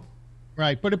woman.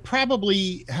 Right, but it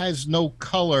probably has no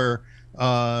color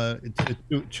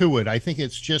to it. I think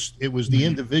it's just it was the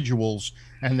individuals,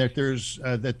 and that there's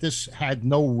that this had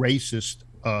no racist.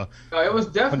 No, it was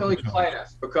definitely undertones.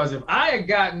 class, because if I had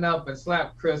gotten up and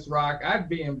slapped Chris Rock, I'd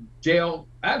be in jail.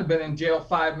 I'd have been in jail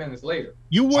 5 minutes later.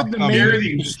 You wouldn't have made it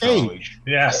to the stage.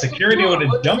 Yeah, security would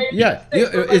have jumped. Yeah,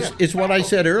 it's what I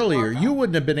said earlier. You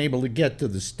wouldn't have been able to get to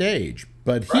the stage,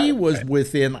 but he was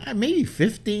within maybe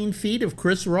 15 feet of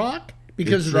Chris Rock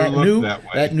because of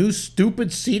that new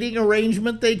stupid seating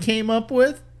arrangement they came up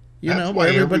with. You know, where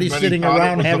everybody's sitting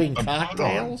around having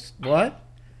cocktails. What?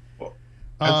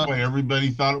 That's why everybody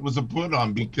thought it was a put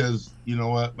on, because you know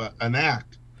what, an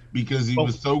act, because he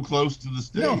was so close to the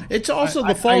stage. No, it's also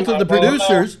the fault of the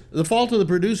producers. The fault of the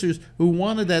producers who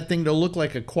wanted that thing to look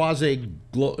like a quasi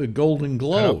Golden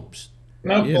Globes.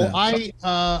 Well,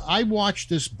 I watched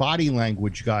this body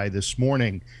language guy this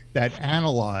morning that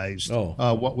analyzed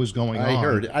what was going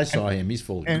on. I saw him. He's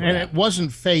full of crap. And it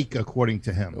wasn't fake, according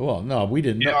to him. Well, no, we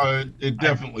didn't. Yeah, it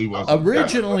definitely wasn't.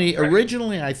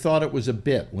 Originally, I thought it was a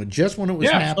bit when it was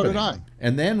happening. So did I.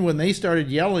 And then when they started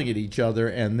yelling at each other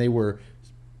and they were,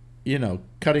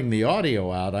 cutting the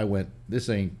audio out, I went, "This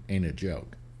ain't a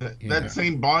joke." That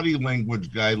same body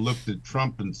language guy looked at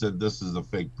Trump and said, "This is a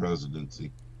fake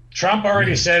presidency." Trump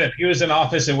already said if he was in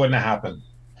office, it wouldn't have happened.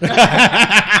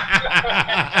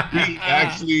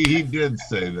 He did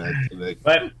say that today.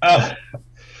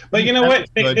 But you know what?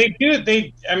 They've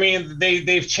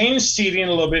changed seating a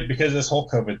little bit because of this whole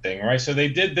COVID thing, right? So they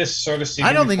did this sort of seating.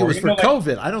 I don't think it was for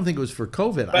COVID. I don't think it was for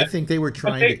COVID. I think they were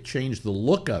trying to change the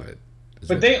look of it.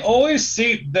 But they always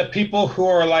seat the people who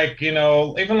are like,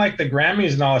 even like the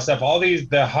Grammys and all that stuff. All the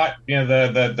hot,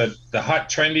 the hot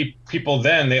trendy people.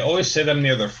 Then they always sit them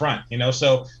near the front.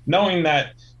 So knowing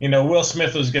that Will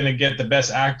Smith was going to get the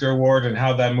Best Actor award and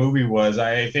how that movie was,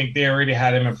 I think they already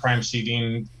had him in prime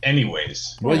seating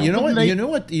anyways. Well, you know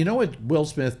what Will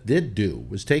Smith did do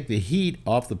was take the heat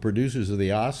off the producers of the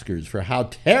Oscars for how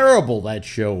terrible that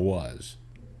show was.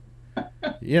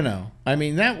 I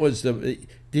mean, that was the.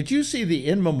 Did you see the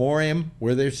In Memoriam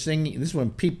where they're singing? This is when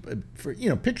people,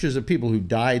 pictures of people who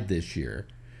died this year,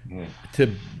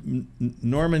 to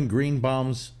Norman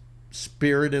Greenbaum's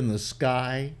 "Spirit in the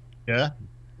Sky." Yeah.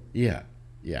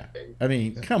 I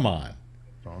mean, come on.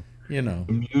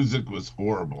 The music was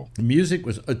horrible. The music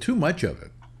was too much of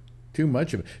it.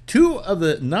 Two of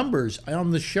the numbers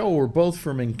on the show were both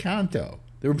from Encanto.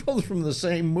 They were both from the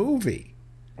same movie.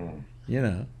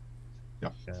 Yep.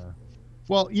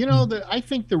 Well, I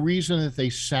think the reason that they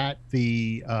sat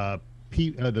the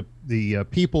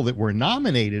people that were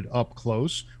nominated up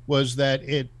close was that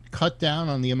it cut down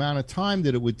on the amount of time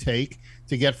that it would take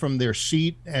to get from their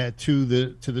seat to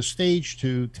the stage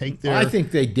to take their. I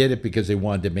think they did it because they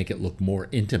wanted to make it look more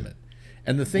intimate.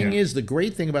 And the thing is, the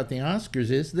great thing about the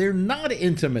Oscars is they're not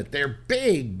intimate. They're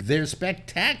big. They're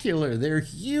spectacular. They're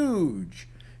huge.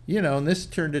 And this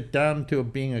turned it down to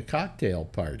being a cocktail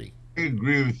party. I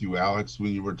agree with you, Alex,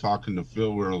 when you were talking to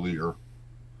Phil earlier,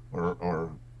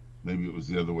 or maybe it was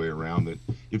the other way around, that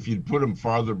if you'd put him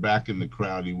farther back in the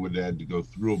crowd, he would have had to go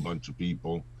through a bunch of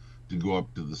people to go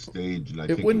up to the stage. And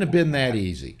it wouldn't have been that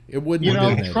easy. It wouldn't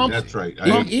have been that Trump, easy. That's right.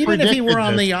 Even if he were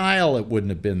on the aisle, it wouldn't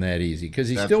have been that easy because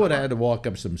he still would have had to walk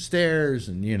up some stairs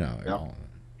and,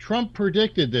 Trump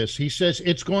predicted this. He says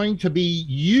it's going to be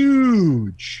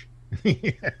huge.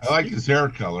 I like his hair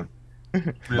color.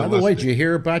 By the way, did you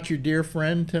hear about your dear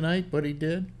friend tonight, what he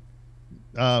did?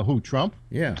 Who, Trump?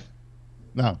 Yeah.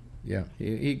 No. Yeah.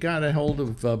 He got a hold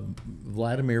of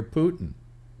Vladimir Putin.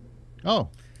 Oh.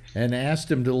 And asked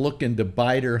him to look into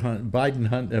Hunter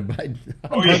Biden.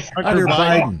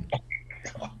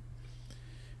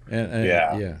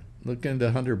 Yeah. Look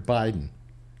into Hunter Biden.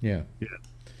 Yeah.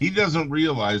 He doesn't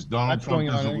realize, Donald Trump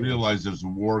doesn't realize there's a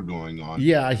war going on.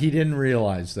 Yeah, he didn't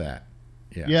realize that.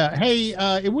 Yeah. Hey,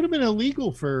 it would have been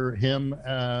illegal for him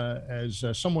as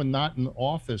someone not in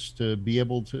office to be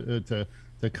able to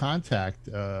contact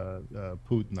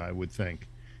Putin, I would think.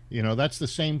 That's the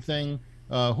same thing.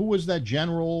 Who was that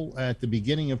general at the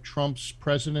beginning of Trump's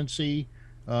presidency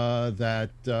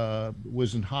that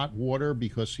was in hot water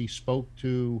because he spoke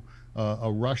to a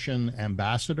Russian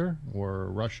ambassador or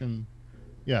a Russian,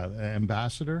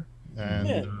 ambassador,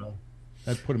 and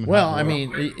that put him in hot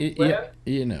water.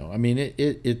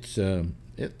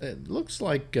 It looks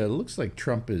like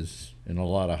Trump is in a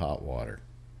lot of hot water.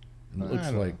 It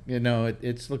looks like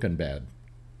it's looking bad.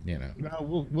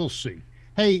 No, we'll see.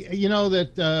 Hey,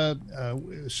 that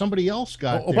somebody else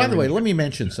got. By the way, let me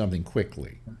mention something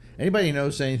quickly. Anybody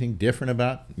notice anything different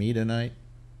about me tonight?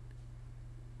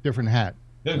 Different hat.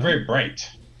 They're very bright.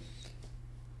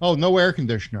 Oh, no air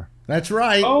conditioner. That's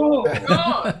right. Oh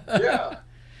God, yeah.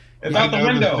 It's I out the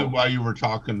noticed window. it while you were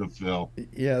talking to Phil.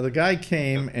 Yeah, the guy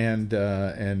came and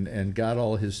got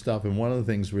all his stuff, and one of the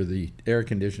things were the air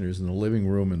conditioners in the living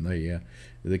room and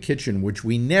the kitchen, which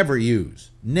we never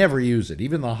use it,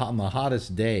 even on the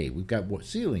hottest day. We've got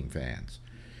ceiling fans,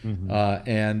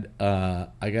 and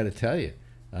I got to tell you,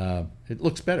 it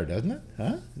looks better, doesn't it?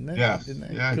 Huh? Yes. Isn't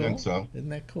that Yeah, cool? I think so. Isn't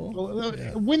that cool?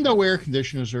 Well, window air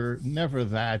conditioners are never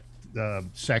that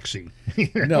sexy. You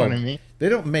know No, what I mean? they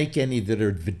don't make any that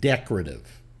are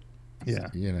decorative. Yeah.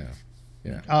 You know.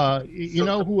 Yeah. You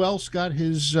know who else got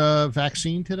his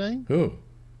vaccine today? Who?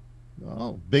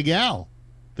 Oh, Big Al,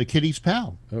 the kitty's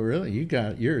pal. Oh, really? You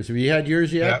got yours. Have you had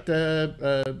yours yet?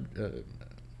 Oh,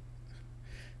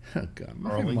 God,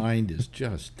 my mind is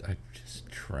just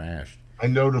trashed. I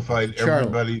notified Charlie.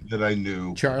 everybody that I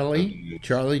knew. Charlie,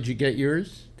 did you get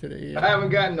yours today? I haven't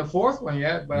gotten the fourth one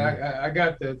yet, but I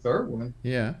got the third one.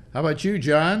 Yeah. How about you,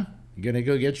 John? You gonna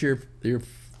go get your?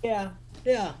 Yeah.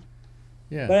 Yeah.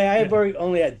 But I've already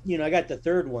only had, I got the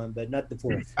third one, but not the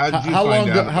fourth. How long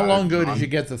ago did you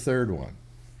get the third one?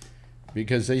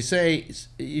 Because they say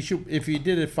you should, if you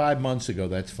did it 5 months ago,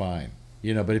 that's fine.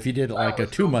 But if you did it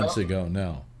like 2 months ago,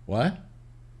 no. What?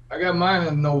 I got mine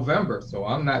in November, so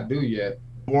I'm not due yet.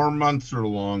 4 months or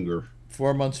longer.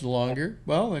 4 months or longer?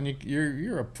 Well, then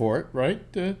you're up for it, right?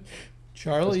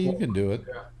 Charlie, you can do it.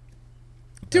 Yeah.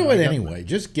 Do it anyway.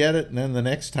 Just get it, and then the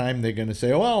next time they're going to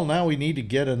say, "Oh, well, now we need to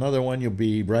get another one." You'll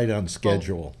be right on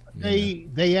schedule.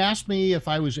 They asked me if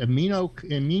I was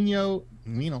immunocompromised.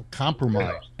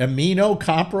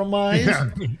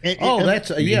 Immunocompromised? Oh, that's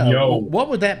Yo. What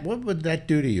would that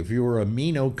do to you if you were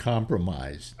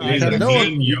immunocompromised?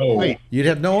 You'd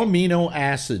have no amino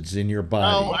acids in your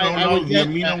body. Oh, I would get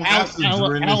amino acids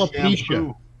are in the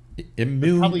alopecia.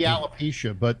 shampoo. Probably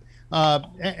alopecia, but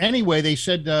anyway, they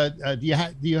said,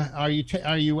 are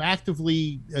you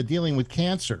actively dealing with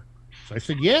cancer? So I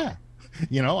said, yeah.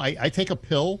 I take a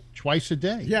pill twice a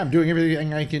day. Yeah, I'm doing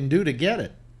everything I can do to get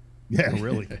it. Yeah,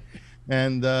 really.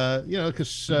 And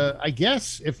because I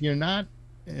guess if you're not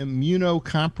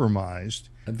immunocompromised,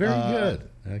 Very good.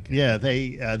 Okay. yeah,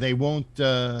 they won't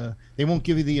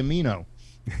give you the amino.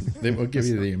 They will give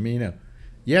you the amino.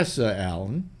 Yes,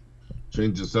 Alan.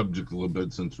 Change the subject a little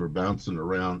bit since we're bouncing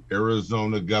around.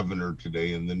 Arizona governor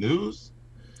today in the news.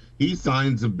 He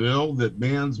signs a bill that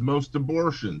bans most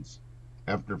abortions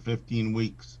after 15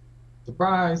 weeks.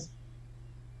 Surprise.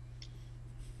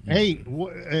 Hey,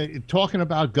 talking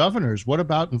about governors, what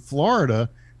about in Florida?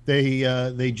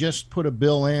 They just put a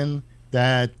bill in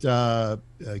that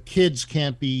kids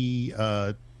can't be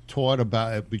taught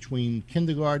about between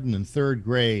kindergarten and third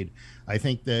grade. I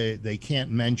think they can't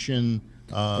mention.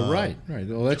 Right.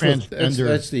 Well,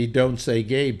 that's the "Don't Say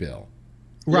Gay" bill.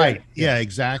 Right. Yeah.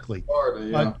 Exactly.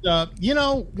 Florida, yeah.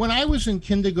 But when I was in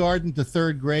kindergarten to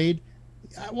third grade,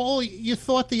 well, you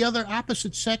thought the other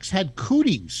opposite sex had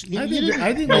cooties. I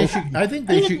think they should. I think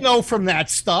they should know from that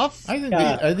stuff.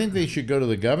 I think they should go to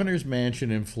the governor's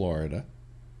mansion in Florida,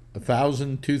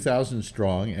 1,000, 2,000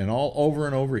 strong, and all over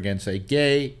and over again say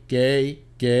gay, gay,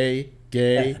 gay,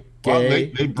 gay. Well,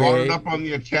 they brought it up on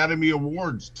the Academy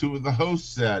Awards. 2 of the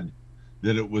hosts said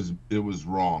that it was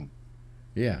wrong.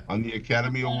 Yeah. On the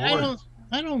Academy Awards.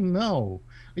 I don't know.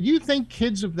 Do you think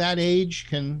kids of that age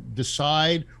can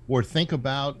decide or think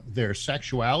about their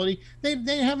sexuality?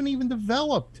 They haven't even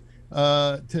developed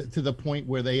to the point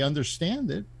where they understand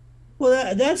it.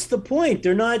 Well, that's the point.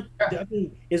 They're not. I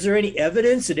mean, is there any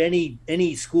evidence that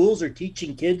any schools are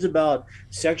teaching kids about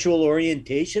sexual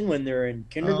orientation when they're in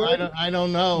kindergarten? I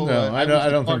don't know. No, I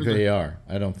don't think they are.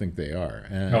 I don't think they are,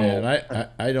 and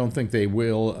I don't think they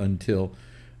will until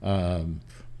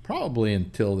probably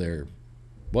until they're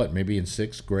maybe in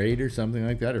 6th grade or something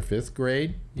like that, or 5th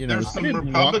grade. There's I some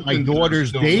didn't want Republicans my that are daughters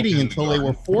still dating in until they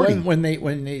were kindergarten. 40.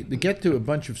 when they get to a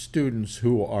bunch of students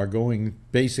who are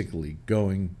basically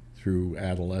going through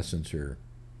adolescence or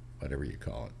whatever you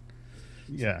call it.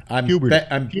 Yeah,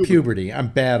 puberty. I'm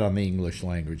bad on the English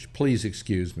language. Please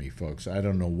excuse me, folks. I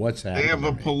don't know what's happening. They have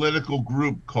a to me. political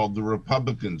group called the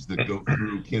Republicans that go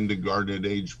through kindergarten at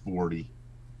age 40.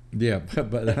 Yeah,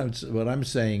 but what I'm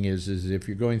saying is if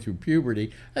you're going through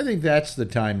puberty, I think that's the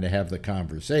time to have the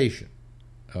conversation.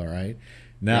 All right.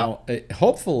 Now,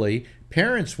 hopefully,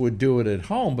 parents would do it at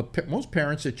home, but most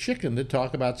parents are chicken to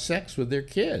talk about sex with their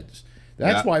kids.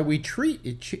 That's why we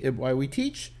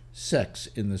teach sex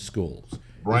in the schools.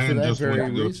 Brian just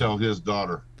went to go tell his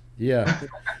daughter. Yeah,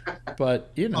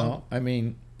 but I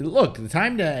mean, look, the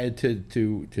time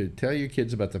to tell your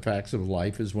kids about the facts of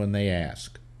life is when they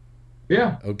ask.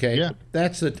 Yeah. Okay. Yeah.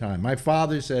 That's the time. My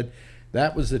father said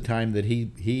that was the time that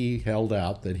he held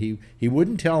out, that he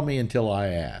wouldn't tell me until I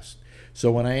asked.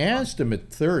 So when I asked him at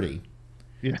 30,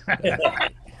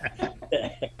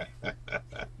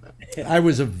 I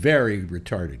was a very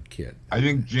retarded kid. I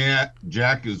think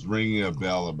Jack is ringing a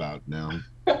bell about now.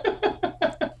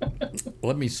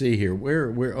 Let me see here.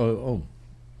 Oh.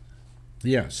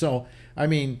 Yeah. So, I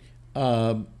mean,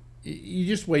 you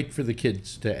just wait for the kid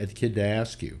to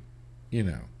ask you, you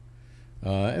know.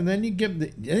 And then you give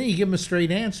them a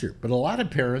straight answer. But a lot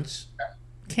of parents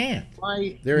can't.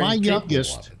 My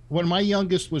youngest, when my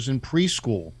youngest was in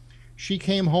preschool, she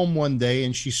came home one day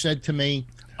and she said to me,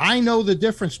 "I know the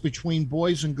difference between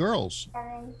boys and girls."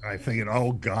 I figured,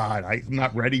 oh God, I'm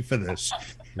not ready for this.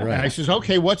 Right. And I says,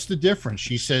 "Okay, what's the difference?"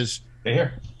 She says,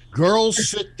 "Girls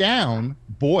sit down,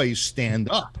 boys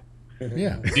stand up."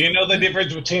 Yeah. Do you know the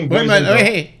difference between boys and girls?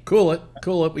 Hey, cool it.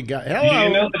 We got. Hello. Do you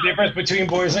know the difference between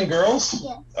boys and girls?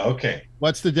 Yes. Okay.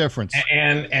 What's the difference?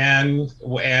 And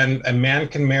a man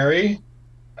can marry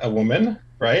a woman,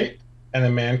 right? And a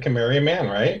man can marry a man,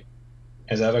 right?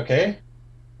 Is that okay?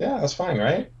 Yeah, that's fine,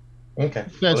 right? Okay.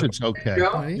 Says it's okay.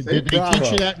 Did they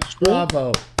teach you that in school?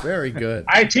 Bravo. Very good.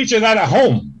 I teach you that at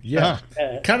home. Yeah.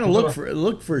 Kind of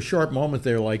look for a short moment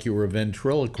there like you were a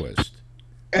ventriloquist.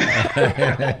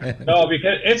 No,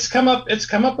 because it's come up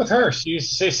with her. She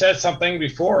said something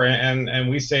before, and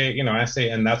we say, you know, I say,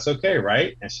 and that's okay,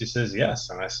 right? And she says yes,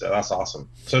 and I said that's awesome.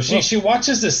 So she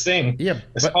watches this thing. Yeah,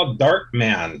 it's called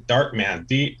Darkman,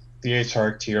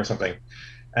 DHRT or something,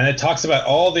 and it talks about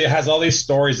it has all these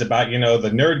stories about, you know, the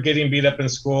nerd getting beat up in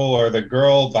school, or the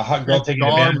hot girl taking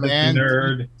advantage of the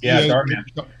nerd. Yeah, Darkman.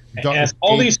 And it's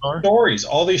all these stories,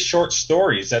 all these short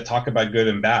stories that talk about good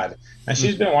and bad. And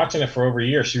she's been watching it for over a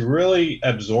year. She really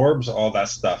absorbs all that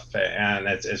stuff, and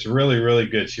it's really, really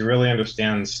good. She really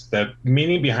understands the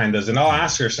meaning behind those. And I'll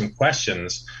ask her some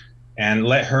questions and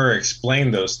let her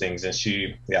explain those things. And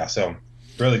so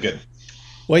really good.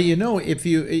 Well, you know,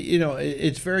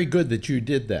 it's very good that you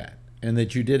did that, and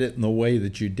that you did it in the way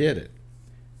that you did it.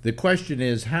 The question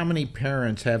is, how many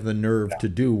parents have the nerve to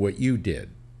do what you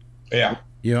did? Yeah.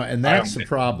 You know, and that's the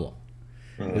problem.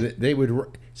 They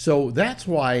would. So that's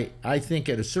why I think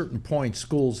at a certain point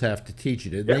schools have to teach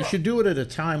it. They should do it at a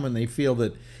time when they feel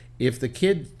that if the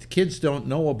kids don't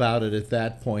know about it at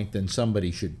that point, then somebody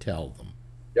should tell them.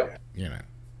 Yep. You know.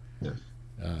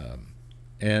 Yeah.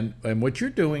 And what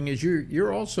you're doing is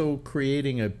you're also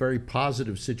creating a very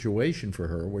positive situation for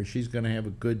her, where she's going to have a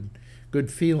good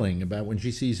feeling about when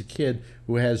she sees a kid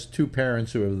who has two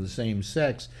parents who are the same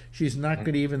sex. She's not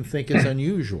going to even think it's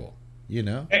unusual, you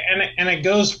know. And it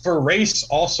goes for race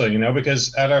also, you know,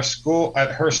 because at her school,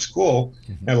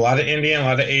 a lot of Indian, a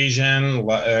lot of Asian,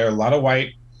 a lot of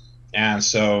white, and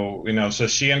so, you know, so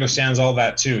she understands all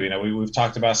that too. You know, we've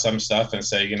talked about some stuff and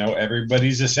say, you know,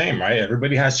 everybody's the same, right?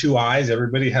 Everybody has two eyes,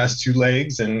 everybody has two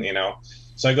legs, and you know.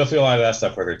 So I go through a lot of that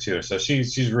stuff with her too. So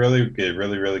she's really good,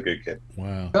 really, really good kid.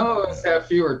 Wow. Some of us have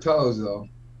fewer toes though.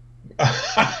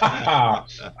 I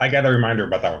got to remind her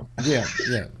about that one. Yeah.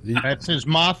 That's his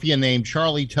mafia name,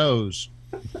 Charlie Toes.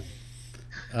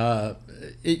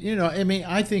 You know, I mean,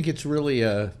 I think it's really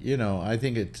you know, I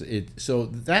think so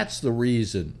that's the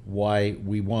reason why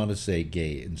we want to say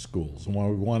gay in schools, and why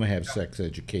we want to have sex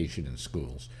education in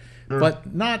schools,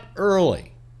 but not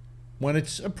early. When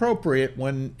it's appropriate,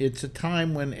 when it's a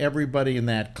time when everybody in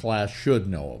that class should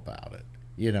know about it,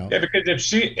 you know. Yeah,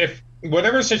 because if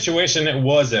whatever situation it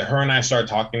was that her and I started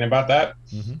talking about that,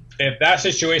 if that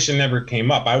situation never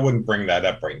came up, I wouldn't bring that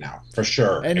up right now, for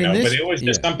sure. And you know? But it was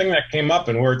just something that came up,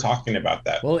 and we were talking about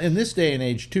that. Well, in this day and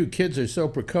age, too, kids are so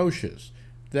precocious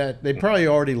that they probably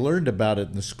already learned about it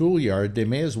in the schoolyard. They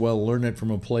may as well learn it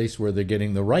from a place where they're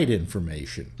getting the right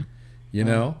information, you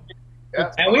know.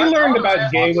 And we learned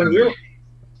about gay when we were...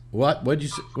 What? What'd you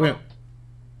say? Well,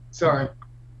 sorry.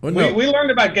 Well, no. We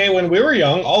learned about gay when we were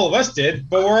young. All of us did.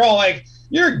 But we're all like,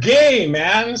 you're gay,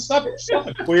 man. Stop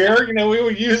queer. You know, we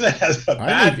would use it as a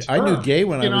bad term. I knew gay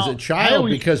when I was a child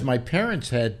because my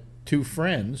parents had two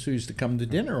friends who used to come to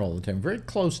dinner all the time, very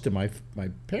close to my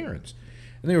parents.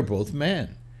 And they were both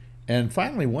men. And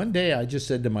finally, one day, I just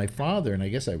said to my father, and I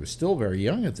guess I was still very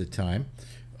young at the time,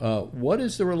 what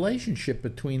is the relationship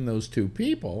between those two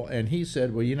people? And he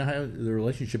said, well, you know how the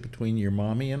relationship between your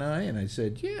mommy and I? And I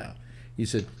said, yeah. He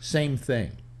said, same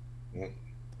thing.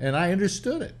 And I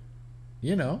understood it,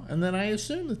 you know, and then I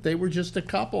assumed that they were just a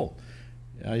couple.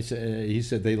 He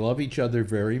said they love each other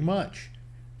very much,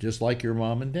 just like your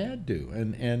mom and dad do.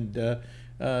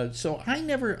 So I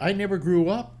never grew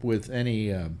up with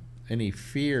any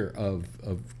fear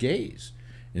of gays.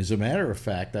 As a matter of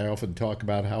fact, I often talk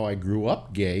about how I grew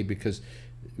up gay because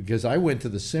I went to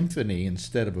the symphony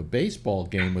instead of a baseball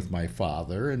game with my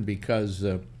father, and because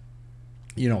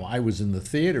you know, I was in the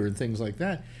theater and things like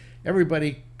that,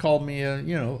 everybody called me a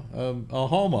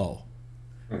homo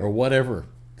or whatever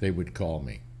they would call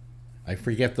me. I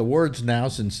forget the words now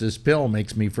since this pill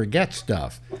makes me forget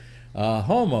stuff.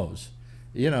 Homos.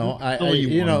 You know,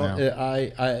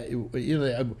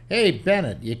 hey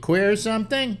Bennett, you queer or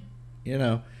something? You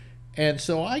know. And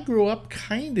so I grew up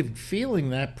kind of feeling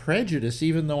that prejudice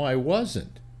even though I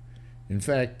wasn't. In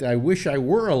fact, I wish I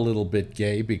were a little bit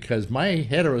gay because my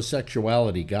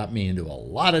heterosexuality got me into a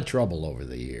lot of trouble over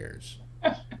the years.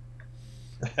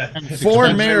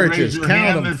 4 marriages,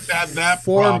 count them.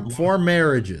 Four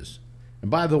marriages. And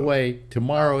by the way,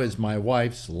 tomorrow is my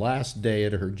wife's last day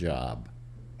at her job.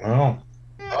 Oh.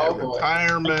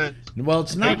 Retirement. Well,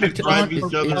 it's not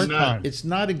It's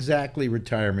not exactly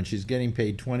retirement. She's getting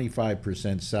paid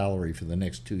 25% salary for the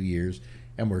next 2 years,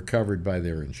 and we're covered by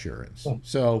their insurance.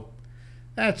 So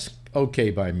that's okay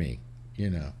by me, you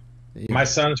know. My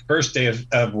son's first day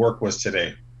of work was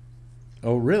today.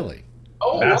 Oh, really?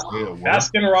 Oh,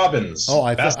 Baskin Robbins. Oh,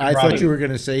 I thought you were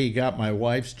going to say he got my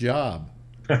wife's job.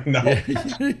 No.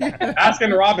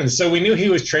 Baskin Robbins. So we knew he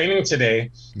was training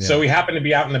today. Yeah. So we happened to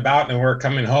be out and about and we were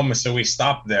coming home. So we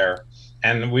stopped there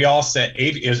and we all said,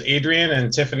 it was Adrian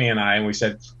and Tiffany and I, and we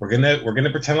said, we're gonna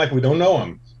pretend like we don't know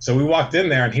him. So we walked in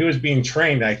there and he was being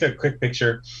trained. I took a quick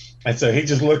picture. And so he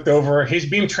just looked over. He's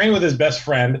being trained with his best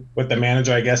friend, with the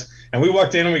manager, I guess. And we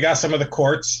walked in and we got some of the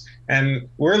courts. And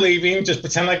we're leaving, just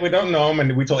pretend like we don't know him.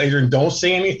 And we told Adrian, don't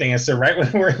say anything. And so right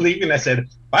when we're leaving, I said,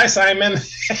 bye, Simon.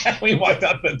 We walked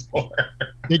out the door.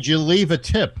 Did you leave a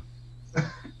tip?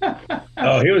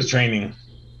 Oh, he was training.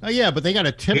 Oh, yeah, but they got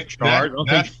a tip chart.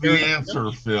 That's the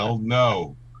answer, Phil.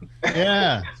 No.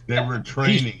 Yeah. They were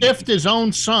training. He stiffed his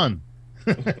own son.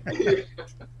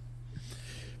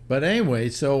 But anyway,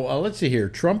 so let's see here.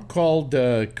 Trump called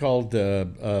Putin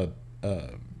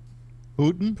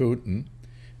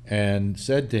and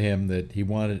said to him that he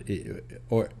wanted,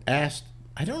 or asked,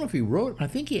 I don't know if he wrote, I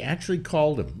think he actually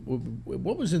called him.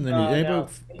 What was in the news? No.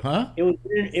 Huh?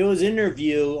 It was an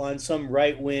interview on some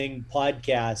right-wing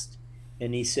podcast,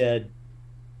 and he said,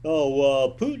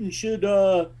 Putin should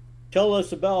tell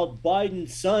us about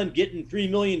Biden's son getting $3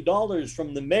 million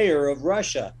from the mayor of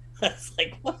Russia. I was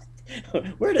like, what?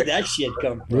 Where did that shit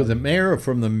come from? The mayor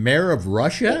of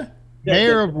Russia?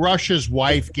 Mayor of Russia's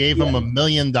wife gave him $1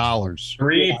 million.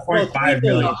 3.5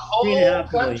 million.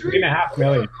 $3.5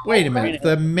 million. Wait a minute.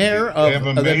 The mayor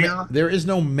of there is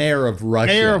no mayor of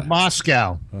Russia. Mayor of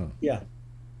Moscow. Oh. Yeah.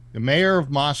 The mayor of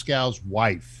Moscow's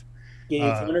wife gave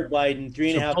Hunter Biden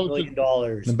 $3.5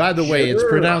 million. And by the way, it's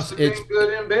pronounced good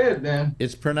in bed then.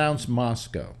 It's pronounced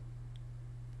Moscow.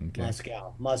 Okay.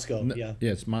 Moscow. Yeah.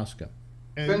 Yeah, it's Moscow.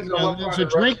 And there's a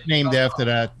drink named after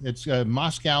that. It's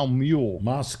Moscow Mule.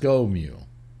 Moscow Mule.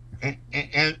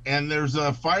 And there's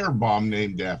a firebomb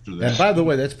named after that. And by the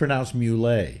way, that's pronounced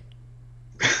Mule.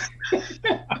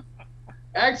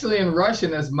 Actually, in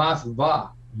Russian, it's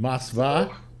Moskva.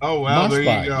 Moskva? Oh, well, there you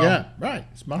go. Yeah, right.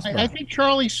 It's Moskva. I think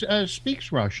Charlie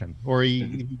speaks Russian. Or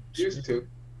he used to.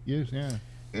 Yeah.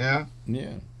 Yeah.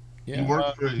 Yeah. He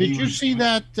worked for, did you see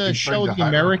that show, The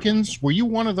Americans? Were you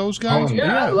one of those guys? Oh,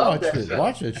 yeah, I love that show.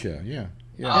 Watch that show, yeah.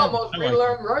 I almost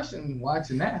relearned Russian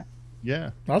watching that.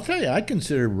 Yeah. I'll tell you, I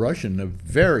consider Russian a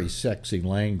very sexy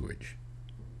language.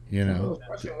 You know?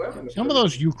 Some of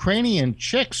those Ukrainian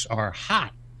chicks are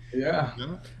hot. Yeah.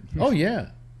 Oh,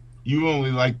 yeah. You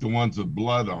only like the ones with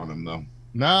blood on them, though.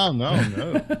 No. Oh,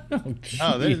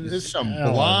 no, there's some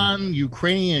blonde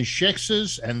Ukrainian chicks,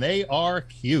 and they are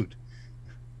cute.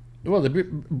 Well,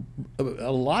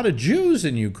 a lot of Jews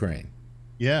in Ukraine.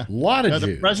 Yeah. A lot of Jews.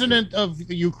 The president of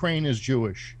Ukraine is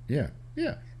Jewish. Yeah.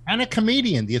 And a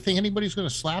comedian. Do you think anybody's going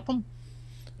to slap him?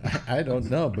 I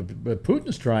don't know, but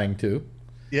Putin's trying to.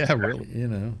 Yeah, really. You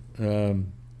know,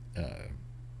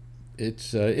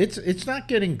 it's not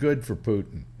getting good for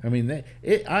Putin. I mean,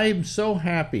 I'm so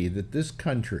happy that this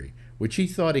country, which he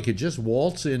thought he could just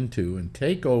waltz into and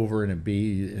take over and it'd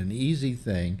be an easy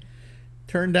thing,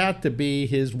 turned out to be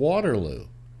his Waterloo,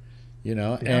 you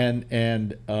know, yeah.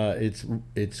 and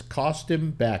it's cost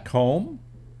him back home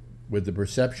with the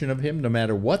perception of him, no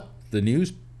matter what the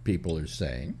news people are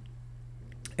saying,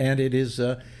 and it is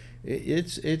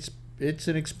it's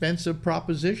an expensive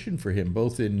proposition for him,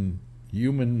 both in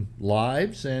human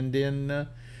lives and in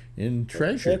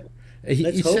treasure.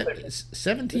 He said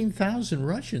 17,000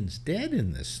 Russians dead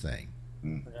in this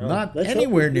thing, not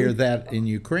anywhere near that in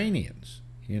Ukrainians,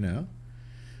 you know.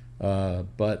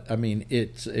 But I mean,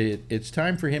 it's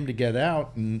time for him to get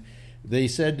out, and they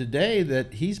said today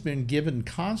that he's been given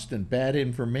constant bad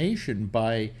information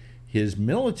by his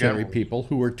military people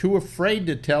who are too afraid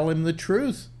to tell him the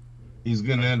truth. he's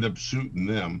going to end up shooting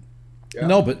them. Yeah.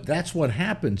 No, but that's what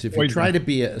happens if you try to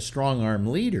be a strong-arm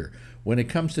leader. When it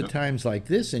comes to times like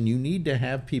this, and you need to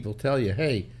have people tell you,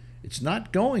 hey, it's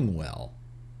not going well,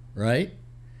 right?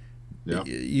 Yeah.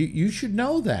 You should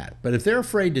know that. But if they're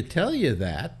afraid to tell you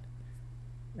that...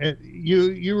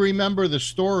 You remember the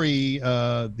story,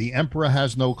 The Emperor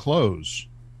Has No Clothes.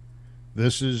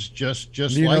 This is just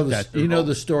like that. You know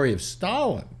the story of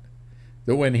Stalin,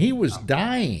 that when he was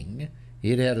dying,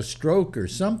 he'd had a stroke or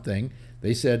something,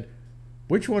 they said,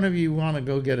 which one of you want to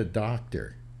go get a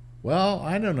doctor? Well,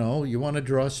 I don't know. You want to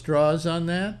draw straws on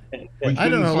that? I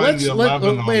don't know.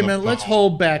 Wait a minute. Let's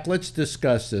hold back. Let's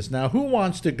discuss this. Now, who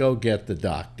wants to go get the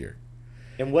doctor?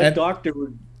 And what doctor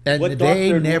would... And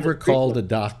they never called a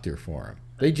doctor for him.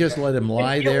 They just let him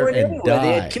lie there and die.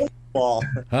 They had killed them all.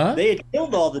 Huh? They had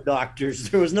killed all the doctors.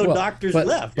 There was no doctors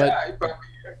left. But he probably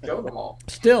killed them all.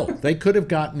 Still, they could have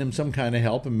gotten him some kind of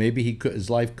help, and maybe his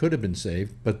life could have been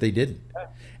saved, but they didn't.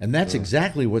 And that's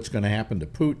exactly what's going to happen to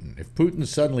Putin. If Putin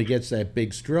suddenly gets that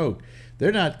big stroke,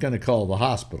 they're not going to call the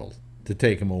hospital to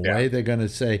take him away. Yeah. They're going to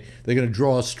say they're going to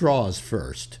draw straws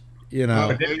first. You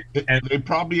know, they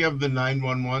probably have the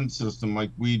 911 system like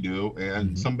we do,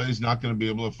 and somebody's not going to be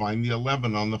able to find the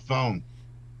 11 on the phone.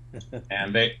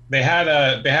 And they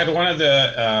had one of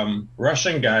the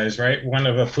Russian guys, right? One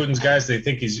of Putin's guys. They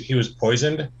think he was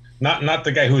poisoned. Not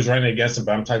the guy who was running against him,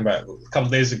 but I'm talking about a couple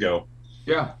days ago.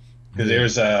 Yeah, because there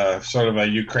was a sort of a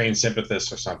Ukraine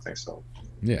sympathist or something. So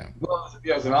yeah, well,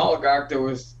 there was an oligarch that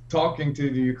was talking to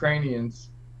the Ukrainians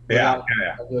without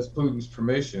Putin's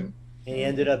permission. And he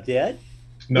ended up dead?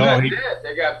 No, he did.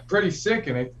 They got pretty sick,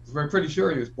 and we're pretty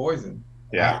sure he was poisoned.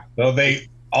 Yeah. So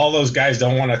all those guys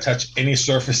don't want to touch any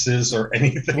surfaces or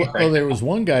anything. Well, there was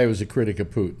one guy who was a critic of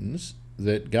Putin's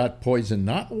that got poisoned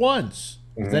not once.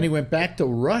 Then he went back to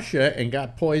Russia and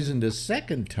got poisoned a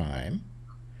second time.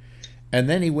 And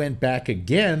then he went back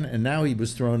again, and now he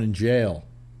was thrown in jail.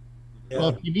 Well,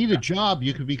 if you need a job,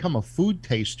 you could become a food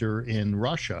taster in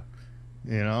Russia.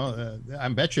 You know, I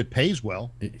bet you it pays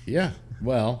well. Yeah,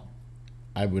 well,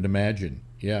 I would imagine.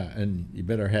 Yeah, and you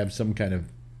better have some kind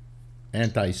of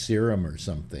anti-serum or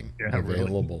something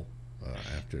available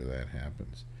after that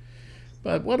happens.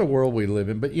 But what a world we live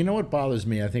in. But you know what bothers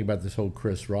me, I think, about this whole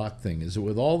Chris Rock thing is that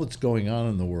with all that's going on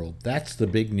in the world, that's the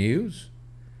big news.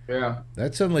 Yeah.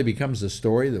 That suddenly becomes a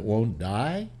story that won't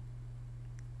die.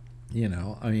 You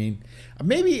know, I mean,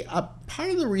 maybe part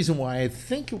of the reason why I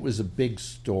think it was a big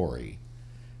story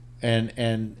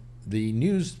and the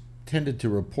news tended to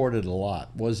report it a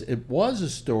lot was it was a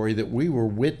story that we were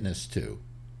witness to.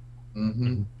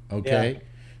 Okay,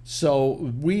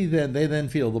 so they then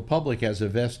feel the public has a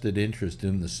vested interest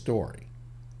in the story.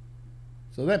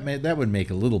 So that would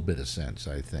make a little bit of sense,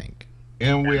 I think.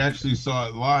 And we actually saw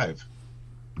it live.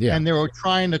 Yeah, and they were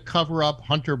trying to cover up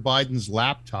Hunter Biden's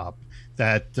laptop.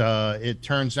 That it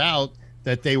turns out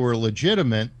that they were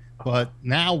legitimate, but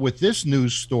now with this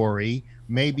news story,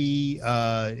 maybe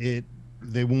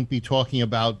they won't be talking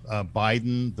about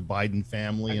Biden, the Biden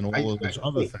family, and all of those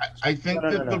other things. I think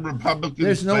that the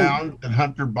Republicans found that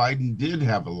Hunter Biden did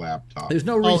have a laptop. There's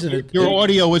no reason. Your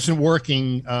audio isn't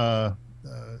working,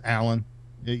 Alan.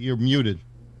 You're muted.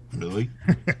 Really?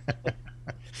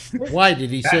 Why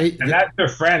did he say? And that's your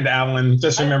friend, Alan.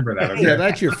 Just remember that. Okay? Yeah,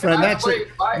 that's your friend.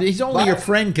 He's only your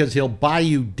friend because he'll buy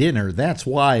you dinner. That's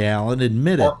why, Alan.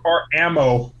 Admit it. Or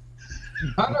ammo.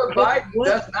 Hunter Biden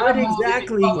does not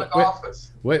exactly public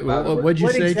office. What'd you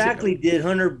say? What exactly did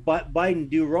Hunter Biden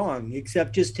do wrong,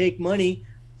 except just take money,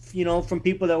 from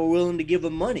people that were willing to give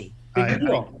him money?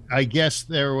 I guess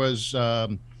there was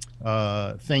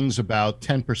things about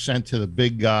 10% to the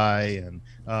big guy and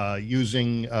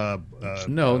using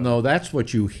no, that's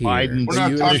what you hear. Biden. We're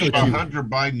not talking about Hunter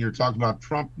Biden. You're talking about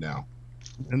Trump now.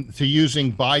 And to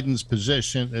using Biden's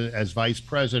position as vice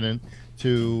president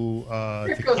to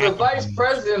because the vice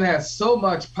president has so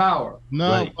much power.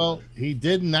 No, well, he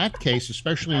did in that case,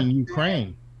 especially in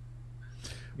Ukraine.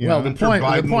 Well, the point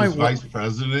was vice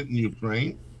president in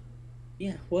Ukraine.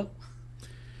 Yeah, well.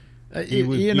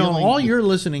 All you're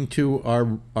listening to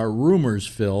are rumors,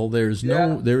 Phil.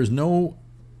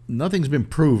 Nothing's been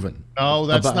proven. No,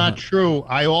 that's not true.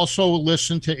 I also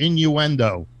listen to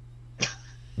innuendo.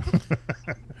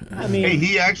 I mean, hey,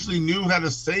 he actually knew how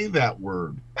to say that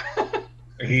word.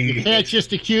 You can't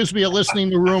just accuse me of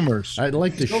listening to rumors. I'd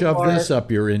like to shove this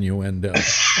up your innuendo.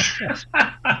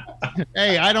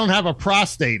 Hey, I don't have a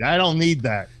prostate. I don't need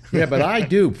that. Yeah, but I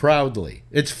do proudly.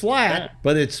 It's flat,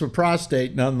 but it's a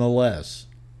prostate nonetheless.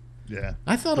 Yeah.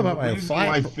 I thought about my flat.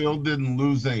 Why Phil didn't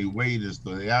lose any weight is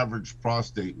the average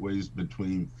prostate weighs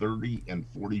between 30 and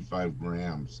 45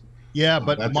 grams. Yeah, Oh,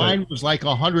 but that's mine was like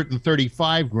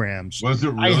 135 grams. Was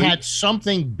it I really? had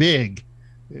something big.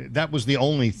 That was the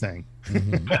only thing.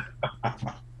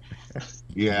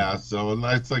 Yeah, so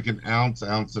it's like an ounce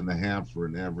and a half for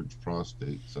an average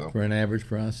prostate. So For an average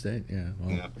prostate, yeah.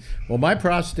 Well, yeah. well, my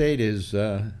prostate is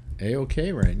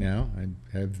a-okay right now. I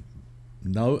have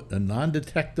a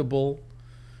non-detectable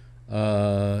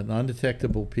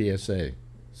PSA.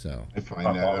 So, I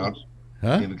find that out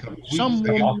huh? in a couple weeks. Some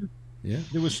woman, Yeah.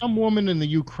 there was some woman in the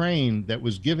Ukraine that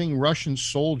was giving Russian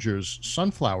soldiers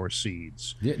sunflower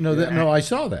seeds. Yeah, no, I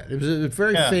saw that. It was a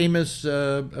very famous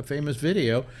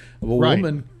video of a Right.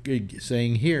 woman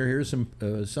saying, here's some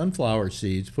sunflower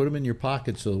seeds. Put them in your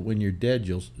pocket so that when you're dead,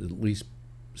 you'll at least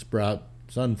sprout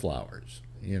sunflowers.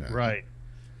 You know, Right.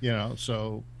 You know,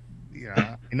 so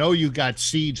yeah, I know you got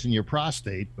seeds in your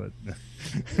prostate, but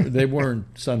They weren't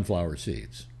sunflower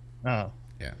seeds. oh,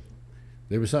 Yeah,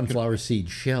 they were sunflower seed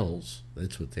shells.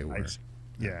 That's what they were.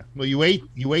 yeah. Well, you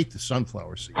ate the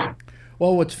sunflower seed.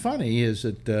 Well, what's funny is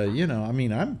that you know, I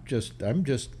mean, I'm just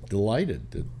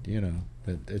delighted that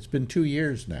that it's been 2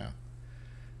 years now,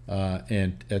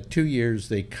 and at 2 years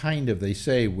they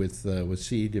say with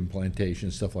seed implantation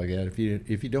and stuff like that,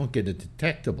 if you don't get a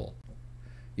detectable,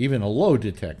 even a low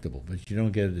detectable, but you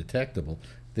don't get a detectable,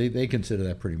 they consider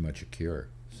that pretty much a cure.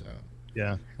 So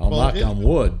Yeah. I'll knock on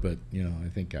wood, but I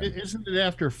think isn't it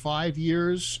after 5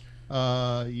 years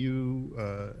of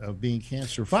being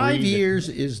cancer free? 5 years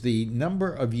is the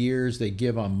number of years they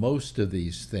give on most of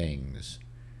these things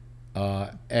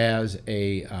as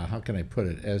a how can I put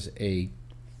it, as a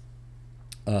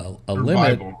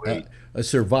limit, rate. A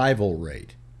survival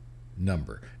rate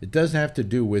number. It doesn't have to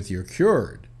do with you're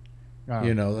cured.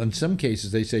 In some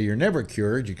cases they say you're never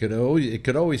cured. It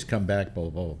could always come back. Blah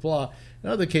blah blah blah. In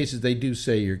other cases they do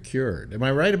say you're cured. Am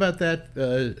I right about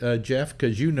that, Jeff?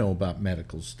 Because you know about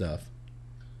medical stuff.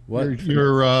 What?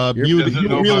 You're muted.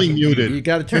 You're really muted. You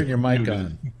got to turn your mic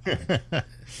on.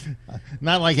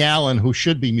 Not like Alan, who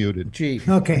should be muted. Gee.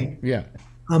 Okay, Yeah.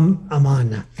 I'm on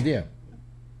now. Yeah.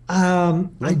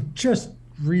 I just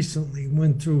recently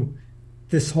went through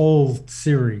this whole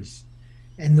series,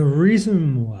 and the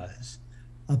reason was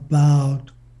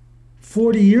about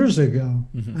 40 years ago,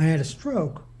 I had a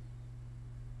stroke.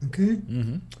 Okay.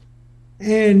 Mm-hmm.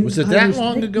 And Was it I that was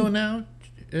long taking- ago now,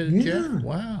 Jeff? Yeah.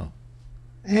 Wow.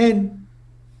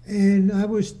 And I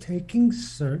was taking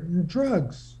certain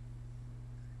drugs.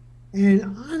 And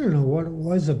I don't know what it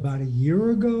was, about a year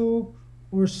ago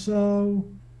or so.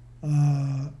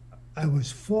 I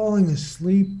was falling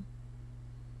asleep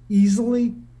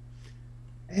easily.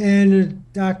 And the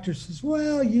doctor says,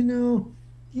 well, you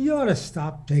ought to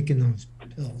stop taking those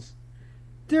pills.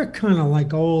 They're kind of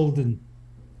like old and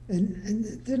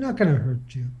they're not going to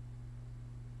hurt you.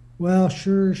 Well,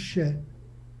 sure as shit.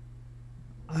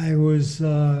 I was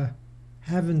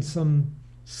having some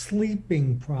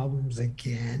sleeping problems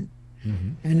again.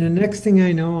 Mm-hmm. And the next thing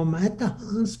I know, I'm at the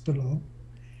hospital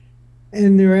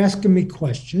and they're asking me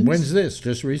questions. When's this?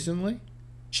 Just recently?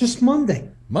 Just Monday.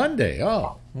 Monday.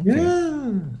 Oh. Okay.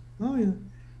 Yeah. Oh, yeah.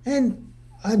 And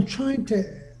I'm trying to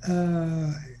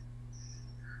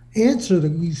answer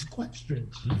these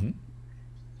questions. Mm-hmm.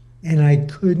 And I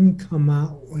couldn't come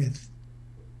out with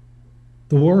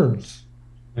the words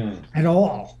at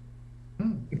all.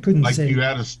 I couldn't Like say. you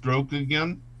had a stroke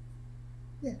again?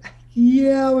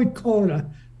 Yeah, I would call it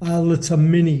it's a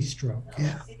mini stroke.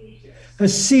 Yeah. A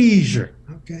seizure.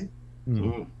 Okay.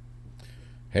 Ooh.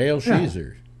 Hail Yeah.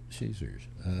 Caesars.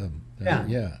 Yeah.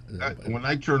 Yeah. When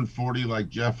I turned 40 like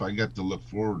Jeff, I got to look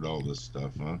forward to all this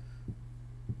stuff, huh?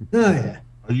 Oh, yeah.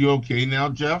 Are you okay now,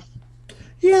 Jeff?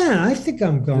 Yeah, I think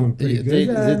I'm going pretty good.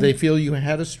 Did they feel you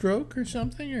had a stroke or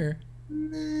something, or?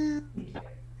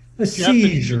 A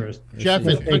seizure. Jeff,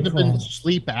 What it they could have been call it.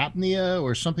 sleep apnea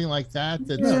or something like that.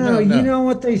 No, you know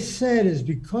what they said is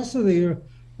because of the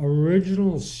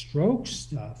original stroke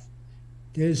stuff,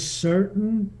 there's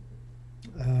certain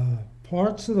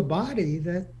parts of the body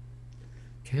that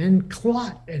can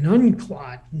clot and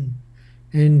unclot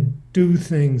and do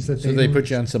things that So they put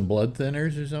you on some blood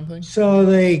thinners or something? So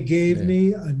they gave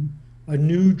me a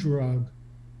new drug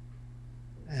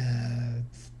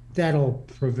that'll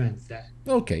prevent that.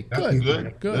 Okay, That's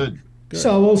good. good.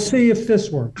 So we'll see if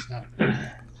this works out.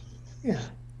 Yeah.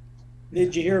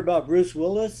 Did you hear about Bruce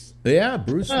Willis? Yeah,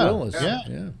 Bruce Willis. yeah.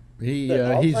 Yeah. He's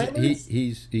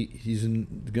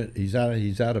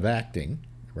out of acting,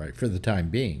 right, for the time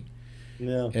being.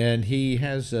 Yeah. And he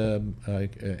has what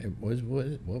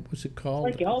was it called?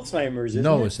 Like Alzheimer's, isn't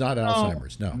No, it? it's not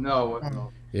Alzheimer's. No,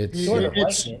 No. it's Sort of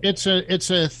like it. It's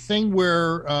a thing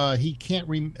where he can't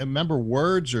remember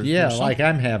words or yeah, or something. like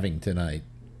I'm having tonight.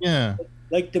 Yeah.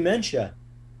 Like dementia.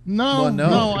 No, Well, no,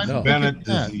 no, I no. don't Bennett think it's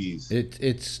that. disease.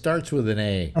 It starts with an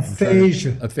A.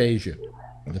 Aphasia. Aphasia.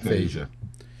 Aphasia.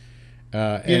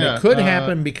 And Yeah, it could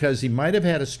happen because he might have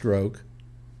had a stroke,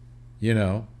 you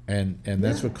know, and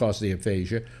that's what caused the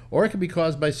aphasia, or it could be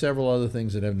caused by several other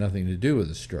things that have nothing to do with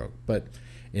the stroke. But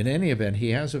in any event,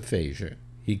 he has aphasia.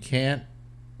 He can't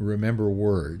remember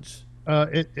words.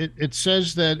 It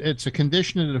says that it's a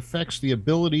condition that affects the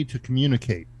ability to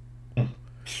communicate.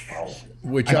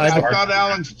 Which I I thought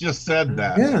Alex just said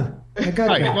that. Yeah, I got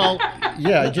Right. that. Well,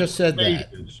 yeah, I just said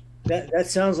that. That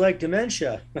sounds like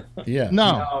dementia. Yeah.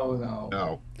 no, No,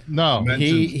 no. No. no.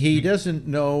 He doesn't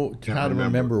know how to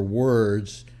remember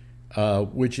words,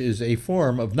 which is a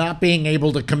form of not being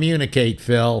able to communicate,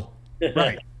 Phil.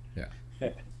 Right.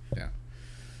 Yeah.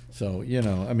 So, you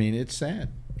know, I mean, it's sad,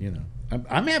 you know.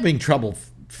 I'm having trouble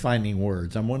finding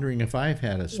words. I'm wondering if I've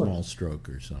had a small stroke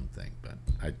or something, but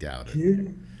I doubt it.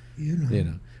 You know. You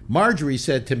know, Marjorie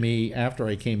said to me after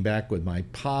I came back with my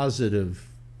positive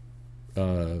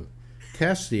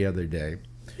test the other day,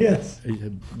 Yes.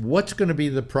 what's going to be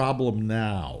the problem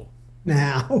now?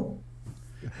 Now.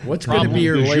 What's going to be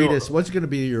your Problem du jour. latest? What's going to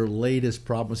be your latest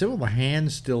problem? I said, well, the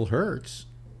hand still hurts.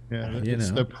 Yeah, You it's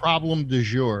know. the problem du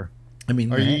jour. I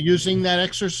mean, Are you using that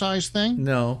exercise thing?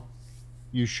 No.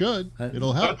 You should.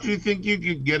 It'll help. Don't you think you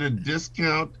could get a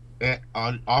discount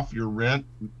off your rent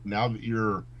now that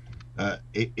you're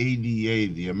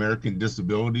ADA, the American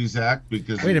Disabilities Act?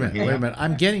 Because Wait a minute.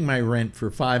 I'm getting my rent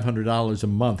for $500 a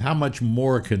month. How much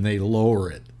more can they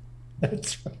lower it?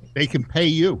 That's right. They can pay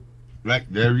you. Right,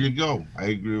 there you go. I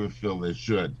agree with Phil. They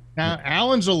should. Now,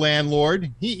 Alan's a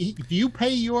landlord. Do you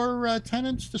pay your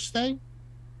tenants to stay?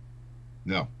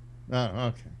 No. Oh,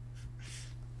 okay.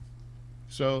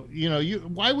 So, you know,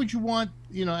 why would you want,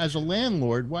 you know, as a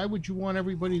landlord, why would you want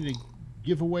everybody to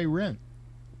give away rent?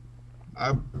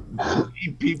 I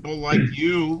see people like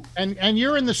you. And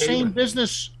you're in the same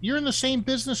business. You're in the same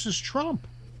business as Trump.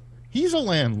 He's a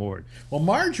landlord. Well,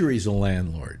 Marjorie's a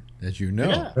landlord, as you know.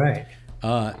 Yeah. Right.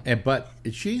 But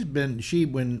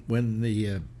when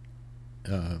the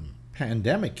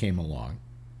pandemic came along,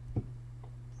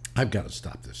 I've got to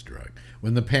stop this drug.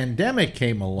 When the pandemic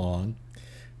came along,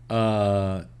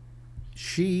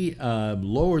 she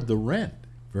lowered the rent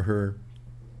for her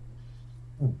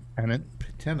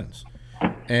tenants,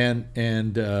 and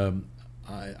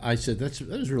I said that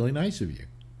was really nice of you,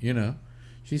 you know.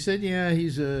 She said, yeah,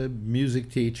 he's a music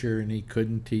teacher and he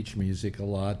couldn't teach music a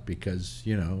lot because,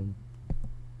 you know,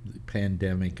 the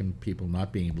pandemic and people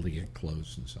not being able to get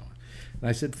close and so on. And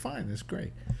I said, fine, that's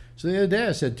great. So the other day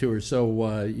I said to her,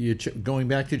 so you going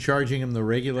back to charging him the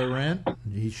regular rent?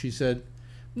 She said,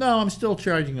 no, I'm still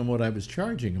charging him what I was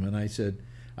charging him. And I said,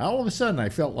 all of a sudden I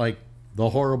felt like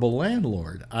the horrible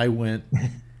landlord. I went,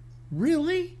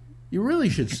 really? You really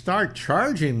should start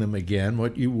charging them again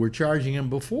what you were charging them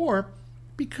before,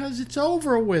 because it's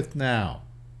over with now,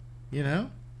 you know?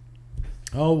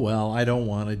 Oh, well, I don't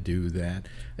want to do that.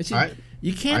 I said,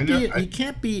 you can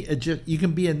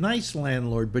be a nice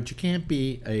landlord, but you can't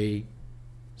be a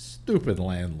stupid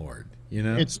landlord, you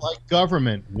know? It's like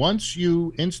government. Once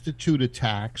you institute a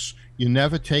tax, you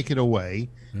never take it away.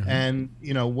 Mm-hmm. And,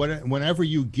 you know, whenever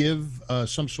you give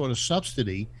some sort of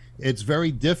subsidy, it's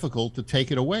very difficult to take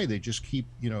it away. They just keep,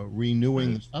 you know,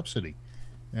 renewing the subsidy.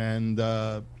 And,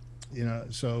 you know,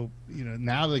 so, you know,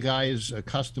 now the guy is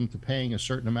accustomed to paying a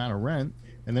certain amount of rent.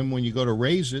 And then when you go to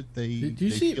raise it, Did you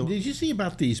see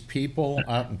about these people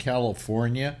out in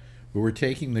California who were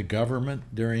taking the government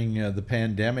during the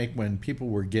pandemic when people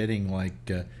were getting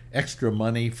like extra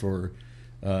money for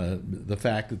the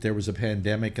fact that there was a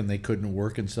pandemic and they couldn't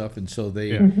work and stuff, and so they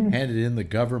handed in the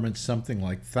government something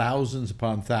like thousands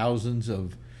upon thousands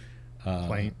of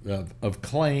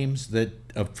claims that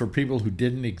for people who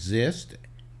didn't exist,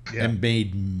 and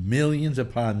made millions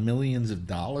upon millions of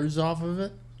dollars off of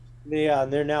it. Yeah,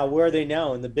 and where are they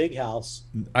now? In the big house.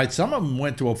 Some of them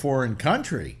went to a foreign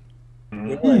country.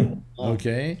 Really?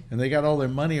 Okay, and they got all their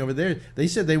money over there. They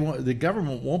said the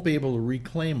government won't be able to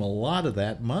reclaim a lot of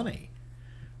that money.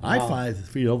 Wow. I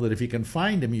feel that if you can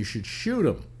find them, you should shoot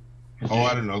them. Oh,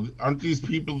 I don't know. Aren't these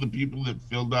people the people that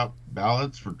filled out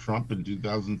ballots for Trump in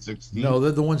 2016? No,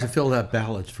 they're the ones that filled out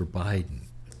ballots for Biden.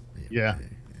 Yeah,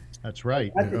 that's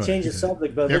right. I have to change the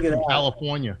subject, but They're look at from that.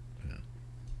 California.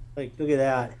 Like, look at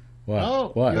that. What?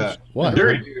 Oh, what? yeah.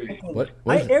 What?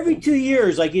 What? Every 2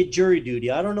 years I get jury duty.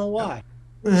 I don't know why.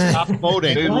 Stop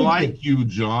voting. They like you,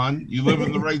 John. You live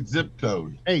in the right zip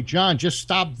code. Hey, John, just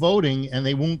stop voting and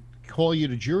they won't call you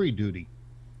to jury duty.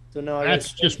 So now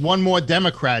That's just one more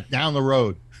Democrat down the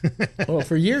road. Well,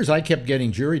 for years I kept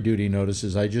getting jury duty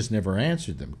notices. I just never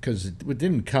answered them because it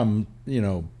didn't come, you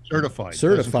know,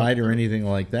 certified or anything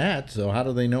like that. So how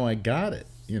do they know I got it?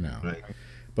 You know. Right.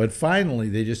 But finally,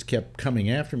 they just kept coming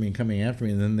after me and coming after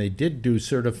me, and then they did do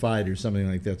certified or something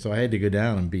like that. So I had to go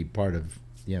down and be part of,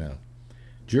 you know,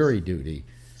 jury duty.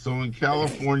 So in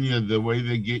California, the way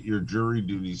they get your jury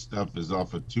duty stuff is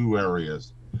off of 2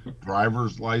 areas: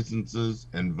 driver's licenses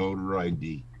and voter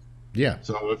ID. Yeah.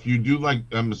 So if you do, like,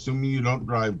 I'm assuming you don't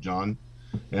drive, John,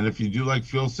 and if you do like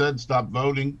Phil said, stop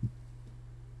voting,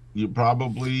 you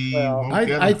probably won't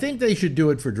get I it. think they should do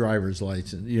it for driver's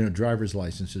license, you know, driver's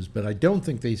licenses, but I don't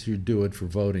think they should do it for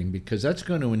voting because that's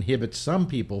going to inhibit some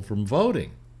people from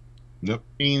voting. Yep.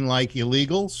 Mean like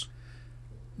illegals?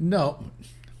 No.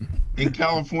 In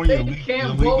California, They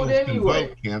can't illegals vote can anyway.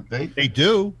 vote, can't they? They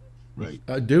do. Right.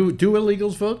 Do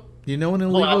illegals vote? Do you know an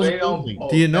illegal? Well, they don't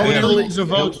vote. Do you know an Millions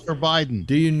illegal? of votes for Biden.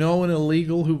 Do you know an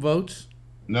illegal who votes?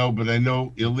 No, but I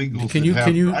know illegals Can you that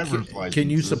can have you driver's licenses. can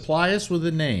you supply us with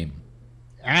a name?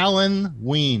 Alan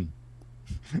Ween.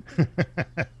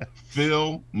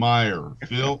 Phil Meyer.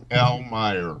 Phil L.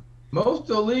 Meyer. Most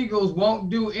illegals won't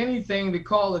do anything to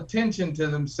call attention to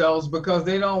themselves because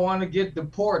they don't want to get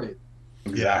deported.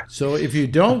 Exactly. So if you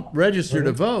don't register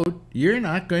to vote, you're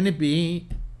not going to be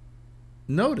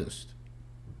noticed.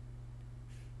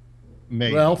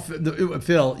 Maybe. Well,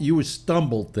 Phil, you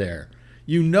stumbled there.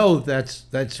 You know that's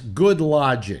good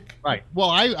logic. Right. Well,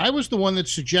 I was the one that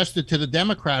suggested to the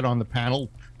Democrat on the panel,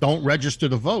 don't register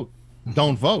to vote.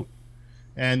 Don't vote.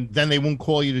 And then they won't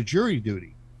call you to jury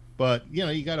duty. But, you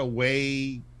know, you got to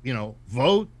weigh, you know,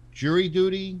 vote, jury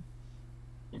duty,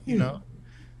 you know.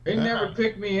 They never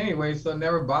picked me anyway, so it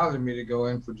never bothered me to go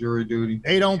in for jury duty.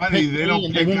 They don't Funny, pick they me don't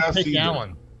and pick they won't us pick either.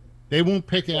 Alan. They won't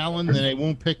pick Alan and they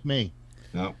won't pick me.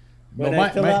 No. When Well, I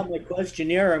fill out my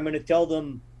questionnaire, I'm going to tell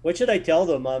them. What should I tell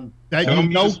them? That Tell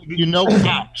me you know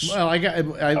cops. Well,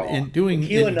 in doing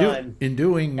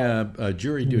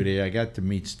jury duty, I got to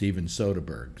meet Steven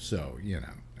Soderbergh. So you know,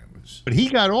 it was. But he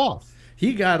got off.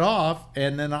 He got off,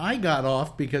 and then I got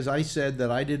off because I said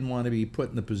that I didn't want to be put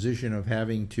in the position of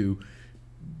having to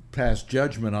pass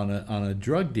judgment on a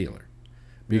drug dealer,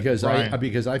 because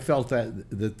I felt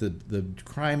that the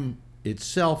crime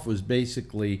itself was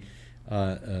basically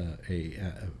a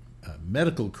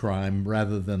medical crime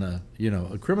rather than a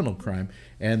criminal crime,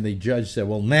 and the judge said,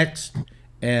 well, next.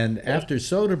 And after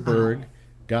Soderbergh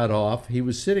got off, he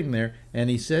was sitting there and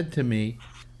he said to me,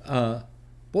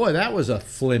 boy, that was a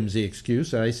flimsy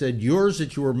excuse. And I said, yours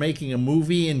that you were making a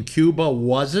movie in Cuba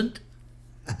wasn't?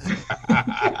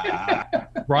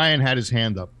 Brian had his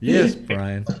hand up. Yes,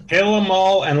 Brian. Kill them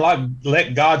all and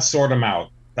let God sort them out.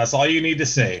 That's all you need to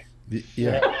say.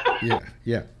 Yeah.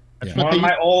 One of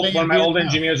my old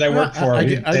engineers I worked for, I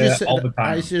he just said said, all the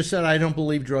time. I just said I don't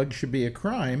believe drugs should be a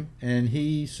crime, and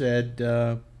he said,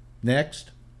 next,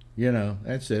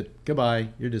 that's it. Goodbye.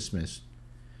 You're dismissed.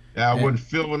 When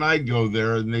Phil and I go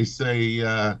there and they say,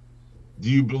 do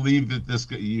you believe that this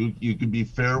guy, you can be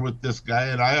fair with this guy?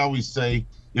 And I always say,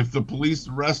 if the police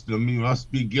arrest him, he must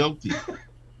be guilty.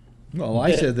 Well,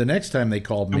 I said the next time they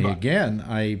called me again,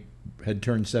 I had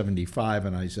turned 75,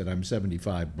 and I said, I'm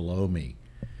 75, below me.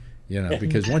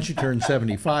 Because once you turn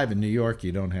 75 in New York,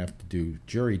 you don't have to do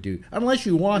jury duty unless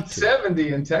you want to.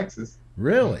 70 in Texas.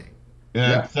 Really?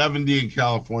 Yeah, 70 in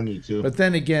California too. But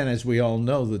then again, as we all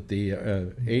know, that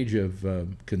the age of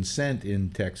consent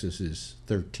in Texas is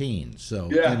 13. So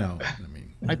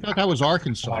I thought that was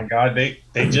Arkansas. Oh my God, they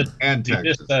just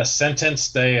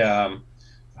sentenced a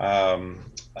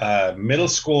middle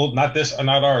school, not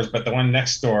ours, but the one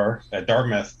next door at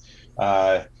Dartmouth.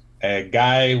 A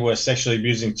guy was sexually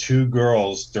abusing 2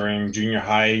 girls during junior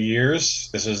high years.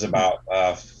 This is about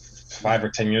 5 or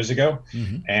 10 years ago.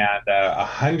 Mm-hmm. And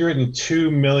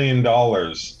 $102 million,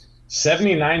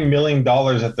 $79 million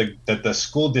that the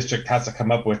school district has to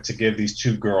come up with to give these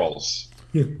 2 girls.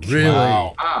 Really?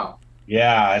 Wow.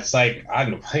 Yeah, it's like, I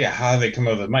don't know how they come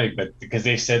up with the money, but because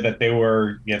they said that they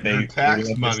tax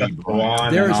money.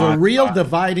 There's a real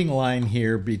dividing line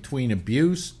here between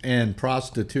abuse and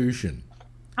prostitution.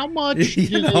 How much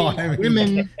do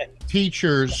women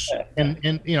teachers and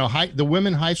the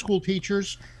women high school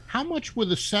teachers, how much were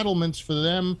the settlements for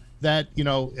them that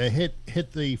hit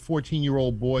the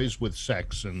 14-year-old boys with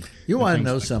sex? And you want to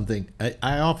know something?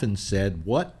 I often said,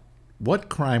 what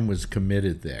crime was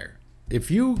committed there? If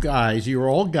you guys, you're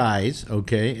all guys,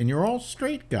 okay, and you're all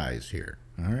straight guys here,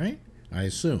 all right, I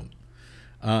assume,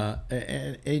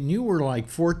 and you were like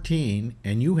 14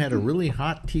 and you had a really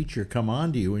hot teacher come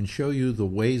on to you and show you the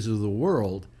ways of the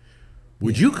world,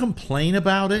 would you complain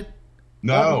about it?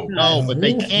 No. No, but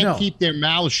they No. can't No. keep their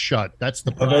mouths shut. That's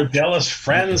the But their problem. jealous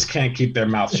friends can't keep their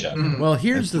mouth shut. Well,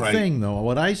 here's That's the right. thing, though.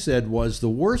 What I said was the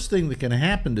worst thing that can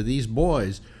happen to these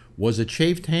boys was a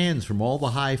chafed hands from all the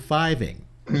high-fiving.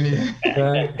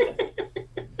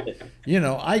 You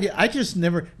know, I just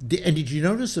never. And did you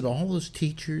notice that all those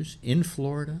teachers in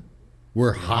Florida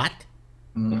were hot?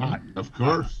 Of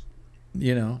course.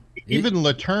 You know, Even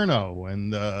Laterno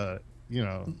and you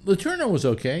know, Laterno was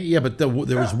okay. Yeah, but there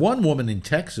was one woman in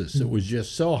Texas that was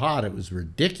just so hot it was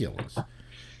ridiculous.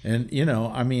 And, you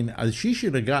know, I mean, she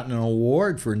should have gotten an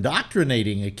award for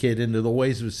indoctrinating a kid into the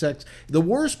ways of sex. The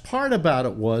worst part about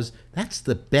it was that's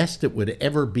the best it would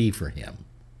ever be for him.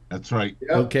 That's right.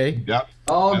 Yep. Okay? Yep.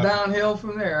 All Yep. downhill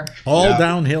from there. All Yeah.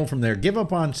 downhill from there. Give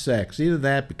up on sex. Either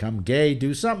that, become gay,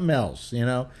 do something else, you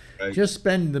know? Right. Just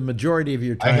spend the majority of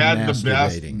your I time had the best.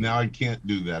 masturbating. Now I can't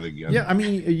do that again. Yeah, I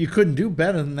mean, you couldn't do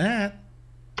better than that.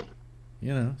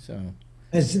 You know, so.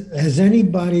 Has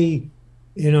anybody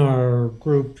in our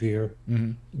group here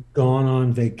Mhm. gone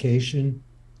on vacation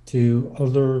to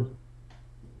other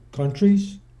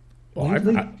countries? Well,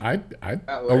 lately?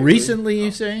 oh, recently,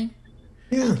 you saying?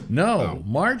 Yeah. No,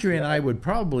 Marjorie and I would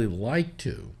probably like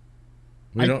to.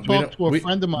 I talked to a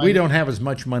friend of mine. We don't have as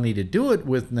much money to do it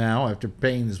with now after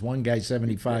paying this one guy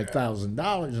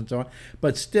 $75,000 and so on.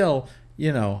 But still,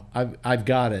 you know, I've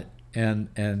got it, and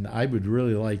I would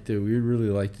really like to. We'd really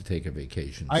like to take a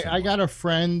vacation. I got a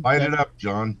friend Light that it up,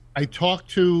 John. I talked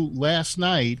to last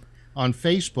night on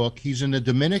Facebook. He's in the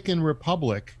Dominican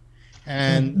Republic,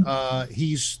 and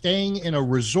he's staying in a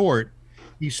resort.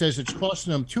 He says it's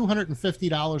costing him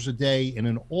 $250 a day in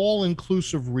an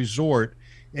all-inclusive resort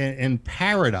in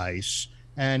paradise.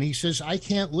 And he says, I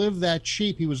can't live that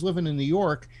cheap. He was living in New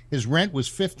York. His rent was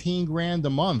 15 grand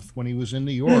a month when he was in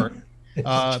New York.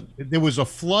 There was a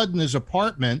flood in his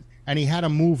apartment and he had to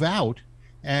move out.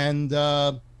 And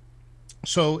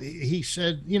so he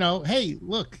said, you know, hey,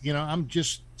 look, you know, I'm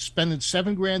just spending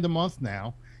 7 grand a month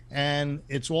now and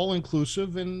it's all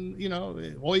inclusive and, you know,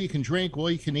 all you can drink, all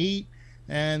you can eat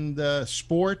and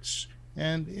sports.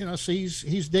 And, you know, so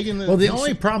he's digging the... Well, the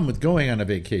only problem with going on a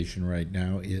vacation right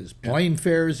now is plane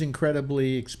fare is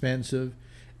incredibly expensive,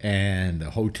 and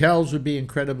the hotels would be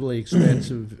incredibly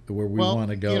expensive where we want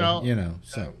to go. You know,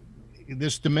 so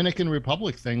this Dominican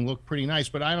Republic thing looked pretty nice,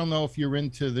 but I don't know if you're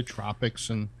into the tropics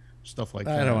and stuff like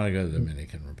that. I don't want to go to the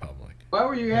Dominican Republic. What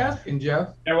were you asking, Jeff?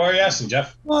 Yeah, what are you asking,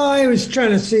 Jeff? Well, I was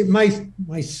trying to see.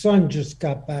 My son just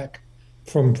got back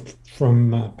from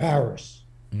Paris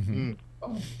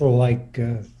for like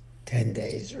 10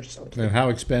 days or something And how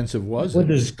expensive was with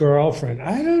it? his girlfriend.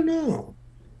 I don't know.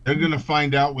 They're going to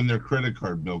find out when their credit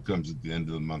card bill comes at the end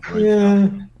of the month, right? Yeah,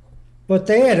 but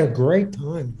they had a great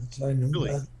time. That's I know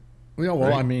Really? that. Yeah, well,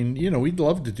 Right. I mean, you know, we'd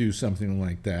love to do something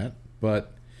like that,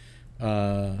 but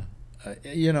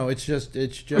you know, it's just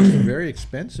very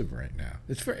expensive right now.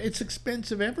 It's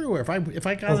expensive everywhere. If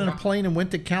I got on a plane and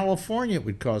went to California, it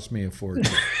would cost me a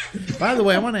fortune. By the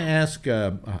way, I want to ask.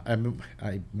 I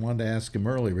wanted to ask him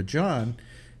earlier, but John,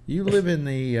 you live in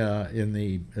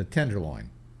the Tenderloin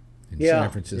in San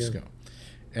Francisco,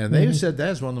 and they've said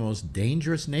that's one of the most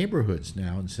dangerous neighborhoods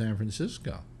now in San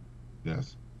Francisco.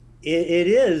 Yes. It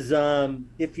is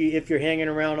if you're hanging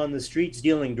around on the streets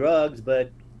dealing drugs,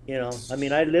 but you know, I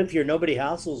mean, I live here. Nobody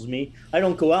hassles me. I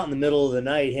don't go out in the middle of the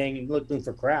night hanging looking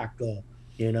for crack.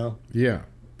 You know. Yeah,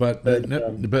 but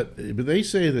they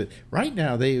say that right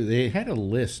now they had a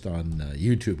list on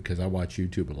YouTube, because I watch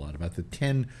YouTube a lot, about the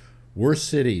 10 worst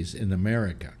cities in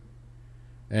America,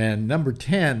 and number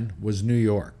 10 was New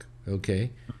York. Okay,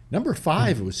 number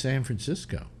 5 was San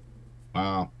Francisco.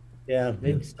 Wow. Yeah,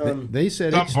 it's, They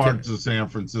said Some parts of San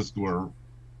Francisco are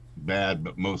bad,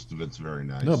 but most of it's very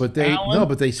nice. but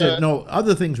they said no.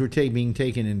 Other things were being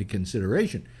taken into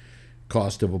consideration: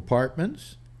 cost of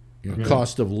apartments, you know,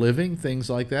 cost of living, things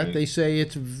like that. Right. They say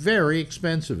it's very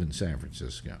expensive in San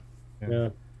Francisco. yeah.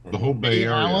 The whole Bay Hey,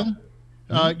 Area.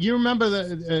 Alan, you remember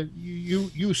that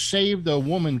you saved a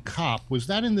woman cop? Was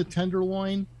that in the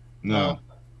Tenderloin? No,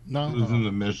 No. it was in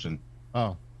the Mission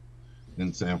Oh,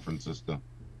 in San Francisco.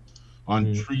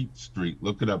 On Treat Street.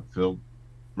 Look it up, Phil.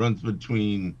 Runs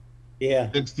between Yeah,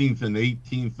 16th and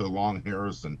 18th along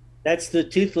Harrison. that's the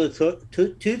toothless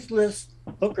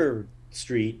hooker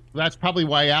street. that's probably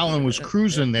why Alan was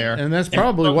cruising there. And that's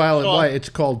probably why it's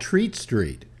called Treat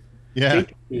Street. Yeah.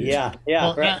 Yeah,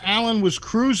 Well, right. Alan was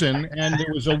cruising, and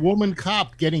there was a woman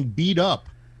cop getting beat up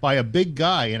by a big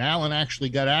guy, and Alan actually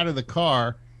got out of the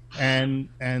car and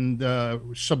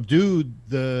subdued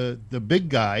the big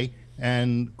guy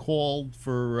and called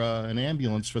for an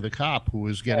ambulance for the cop who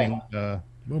was getting.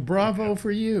 Well, bravo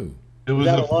for you. It was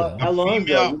How long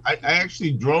female. ago? I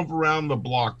actually drove around the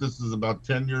block. This is about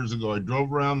 10 years ago. I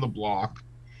drove around the block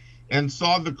and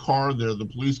saw the car there, the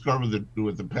police car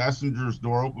with the passenger's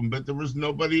door open, but there was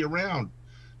nobody around.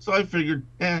 So I figured,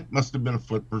 it must have been a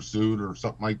foot pursuit or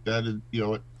something like that.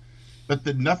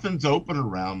 But nothing's open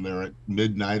around there at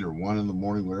midnight or 1 in the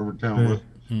morning, whatever time it was.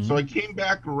 Mm-hmm. So I came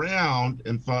back around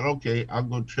and thought, okay, I'll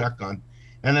go check on.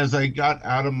 And as I got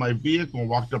out of my vehicle and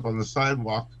walked up on the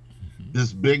sidewalk,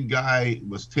 this big guy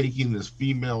was taking this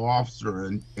female officer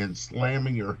and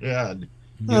slamming her head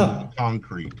in the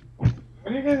concrete.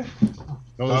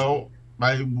 So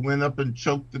I went up and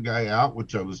choked the guy out,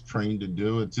 which I was trained to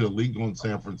do. It's illegal in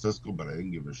San Francisco, but I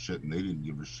didn't give a shit, and they didn't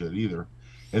give a shit either.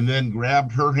 And then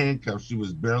grabbed her handcuffs. She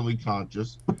was barely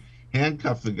conscious.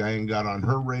 Handcuffed the guy and got on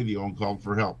her radio and called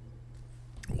for help.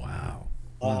 Wow.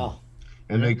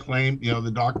 And they claimed,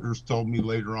 the doctors told me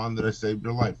later on that I saved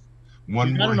her life.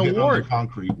 One more hit on the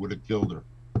concrete would have killed her.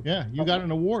 Yeah, you got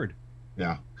an award.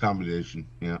 Yeah, accommodation.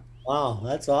 Yeah. Wow,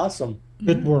 that's awesome.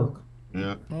 Good work.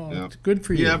 Yeah. Oh, it's good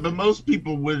for you. Yeah, but most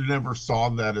people would never saw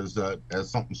that as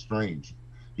something strange.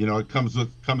 It comes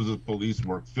with police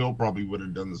work. Phil probably would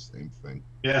have done the same thing.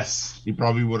 Yes. He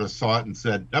probably would have saw it and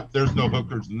said, "Yep, there's no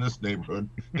hookers in this neighborhood.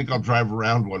 I think I'll drive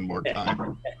around one more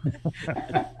time."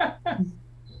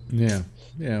 Yeah.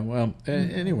 Well,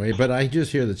 anyway, but I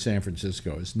just hear that San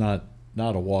Francisco is not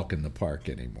a walk in the park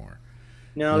anymore.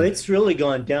 No, it's really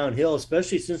gone downhill,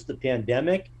 especially since the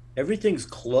pandemic. Everything's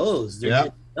closed. There's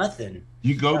nothing.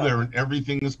 You go there and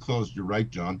everything is closed. You're right,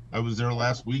 John. I was there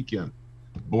last weekend.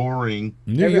 Boring.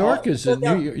 New York is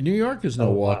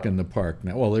no walk in the park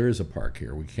now. Well, there is a park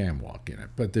here. We can walk in it,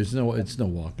 but it's no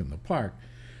walk in the park.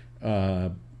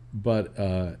 But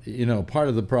part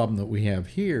of the problem that we have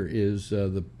here is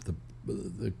the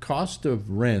cost of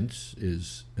rents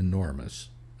is enormous.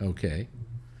 Okay,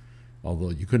 although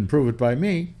you couldn't prove it by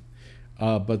me,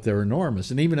 but they're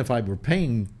enormous. And even if I were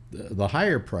paying the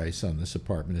higher price on this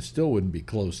apartment, it still wouldn't be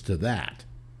close to that.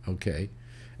 Okay,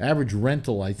 average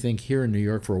rental, I think, here in New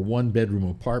York for a one-bedroom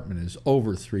apartment is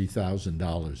over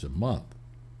 $3,000 a month.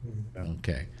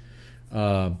 Okay.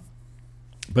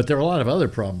 But there are a lot of other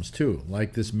problems, too.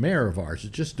 Like this mayor of ours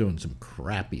is just doing some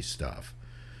crappy stuff.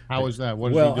 How is that?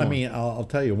 What is he doing? I mean, I'll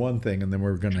tell you one thing, and then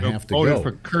we're going to have to voted go.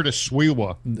 For Curtis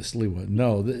Sliwa.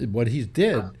 No, what he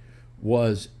did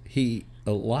was he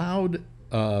allowed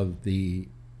the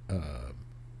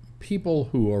people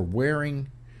who are wearing,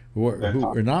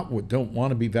 don't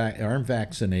want to be aren't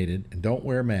vaccinated and don't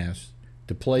wear masks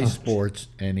to play sports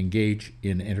and engage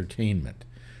in entertainment.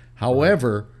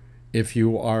 However, if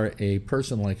you are a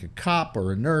person like a cop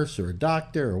or a nurse or a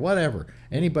doctor or whatever,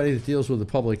 anybody that deals with the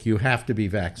public, you have to be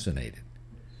vaccinated.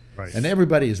 Right. And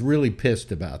everybody is really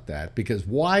pissed about that, because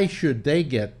why should they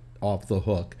get off the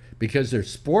hook? Because they're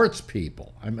sports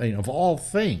people, I mean, of all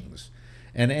things,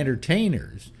 and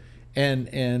entertainers, and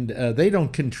they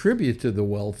don't contribute to the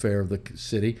welfare of the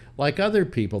city like other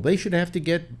people. They should have to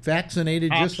get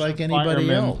vaccinated just like anybody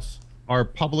else. Are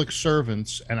public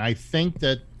servants, and I think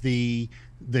that the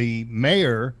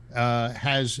mayor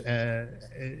is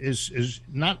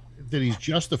not that he's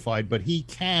justified, but he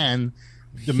can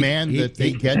demand that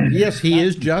they get. Yes, he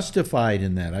is justified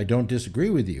in that. I don't disagree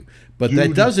with you, but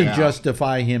that doesn't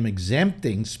justify him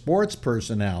exempting sports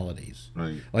personalities.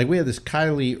 Right. Like we have this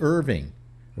Kylie Irving,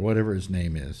 or whatever his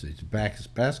name is. He's a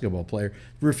basketball player.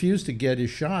 Refused to get his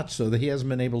shots, so that he hasn't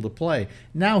been able to play.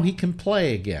 Now he can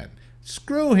play again.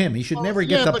 Screw him. He should never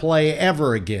get to play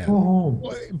ever again.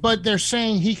 But they're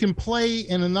saying he can play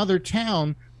in another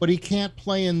town, but he can't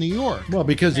play in New York. Well,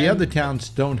 because the other towns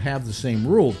don't have the same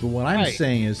rules. But what I'm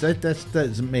saying is that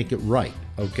doesn't make it right,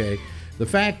 okay? The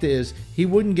fact is, he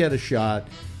wouldn't get a shot.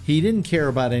 He didn't care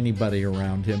about anybody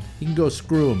around him. He can go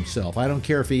screw himself. I don't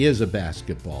care if he is a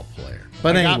basketball player.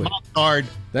 But anyway,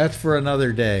 that's for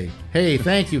another day. Hey,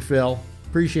 thank you, Phil.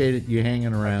 Appreciate it, you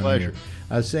hanging around here.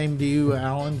 Same to you,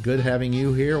 Alan. Good having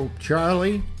you here.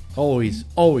 Charlie, always,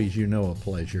 a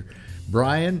pleasure.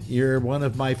 Brian, you're one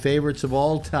of my favorites of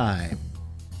all time.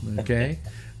 Okay?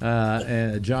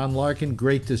 And John Larkin,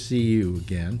 great to see you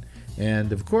again.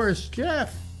 And, of course,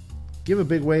 Jeff, give a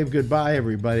big wave goodbye,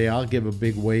 everybody. I'll give a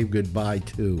big wave goodbye,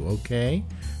 too, okay?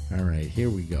 All right, here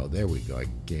we go. There we go. I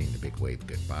gained a big wave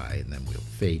goodbye, and then we'll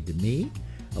fade to me.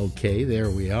 Okay, there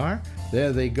we are.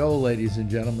 There they go, ladies and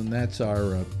gentlemen. That's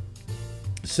our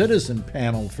citizen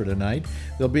panel for tonight.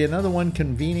 There'll be another one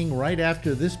convening right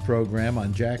after this program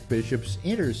on Jack Bishop's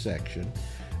Intersection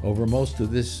over most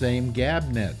of this same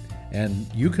GabNet. And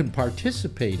you can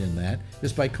participate in that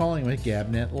just by calling it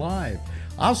GabNet Live.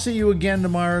 I'll see you again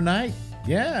tomorrow night.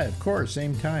 Yeah, of course,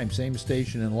 same time, same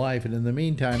station in life. And in the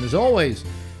meantime, as always,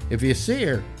 If you see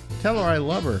her, tell her I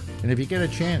love her. And if you get a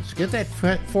chance, get that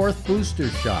fourth booster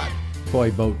shot.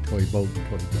 Toy boat, toy boat,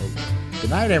 toy boat. Good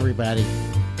night, everybody.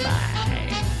 Bye.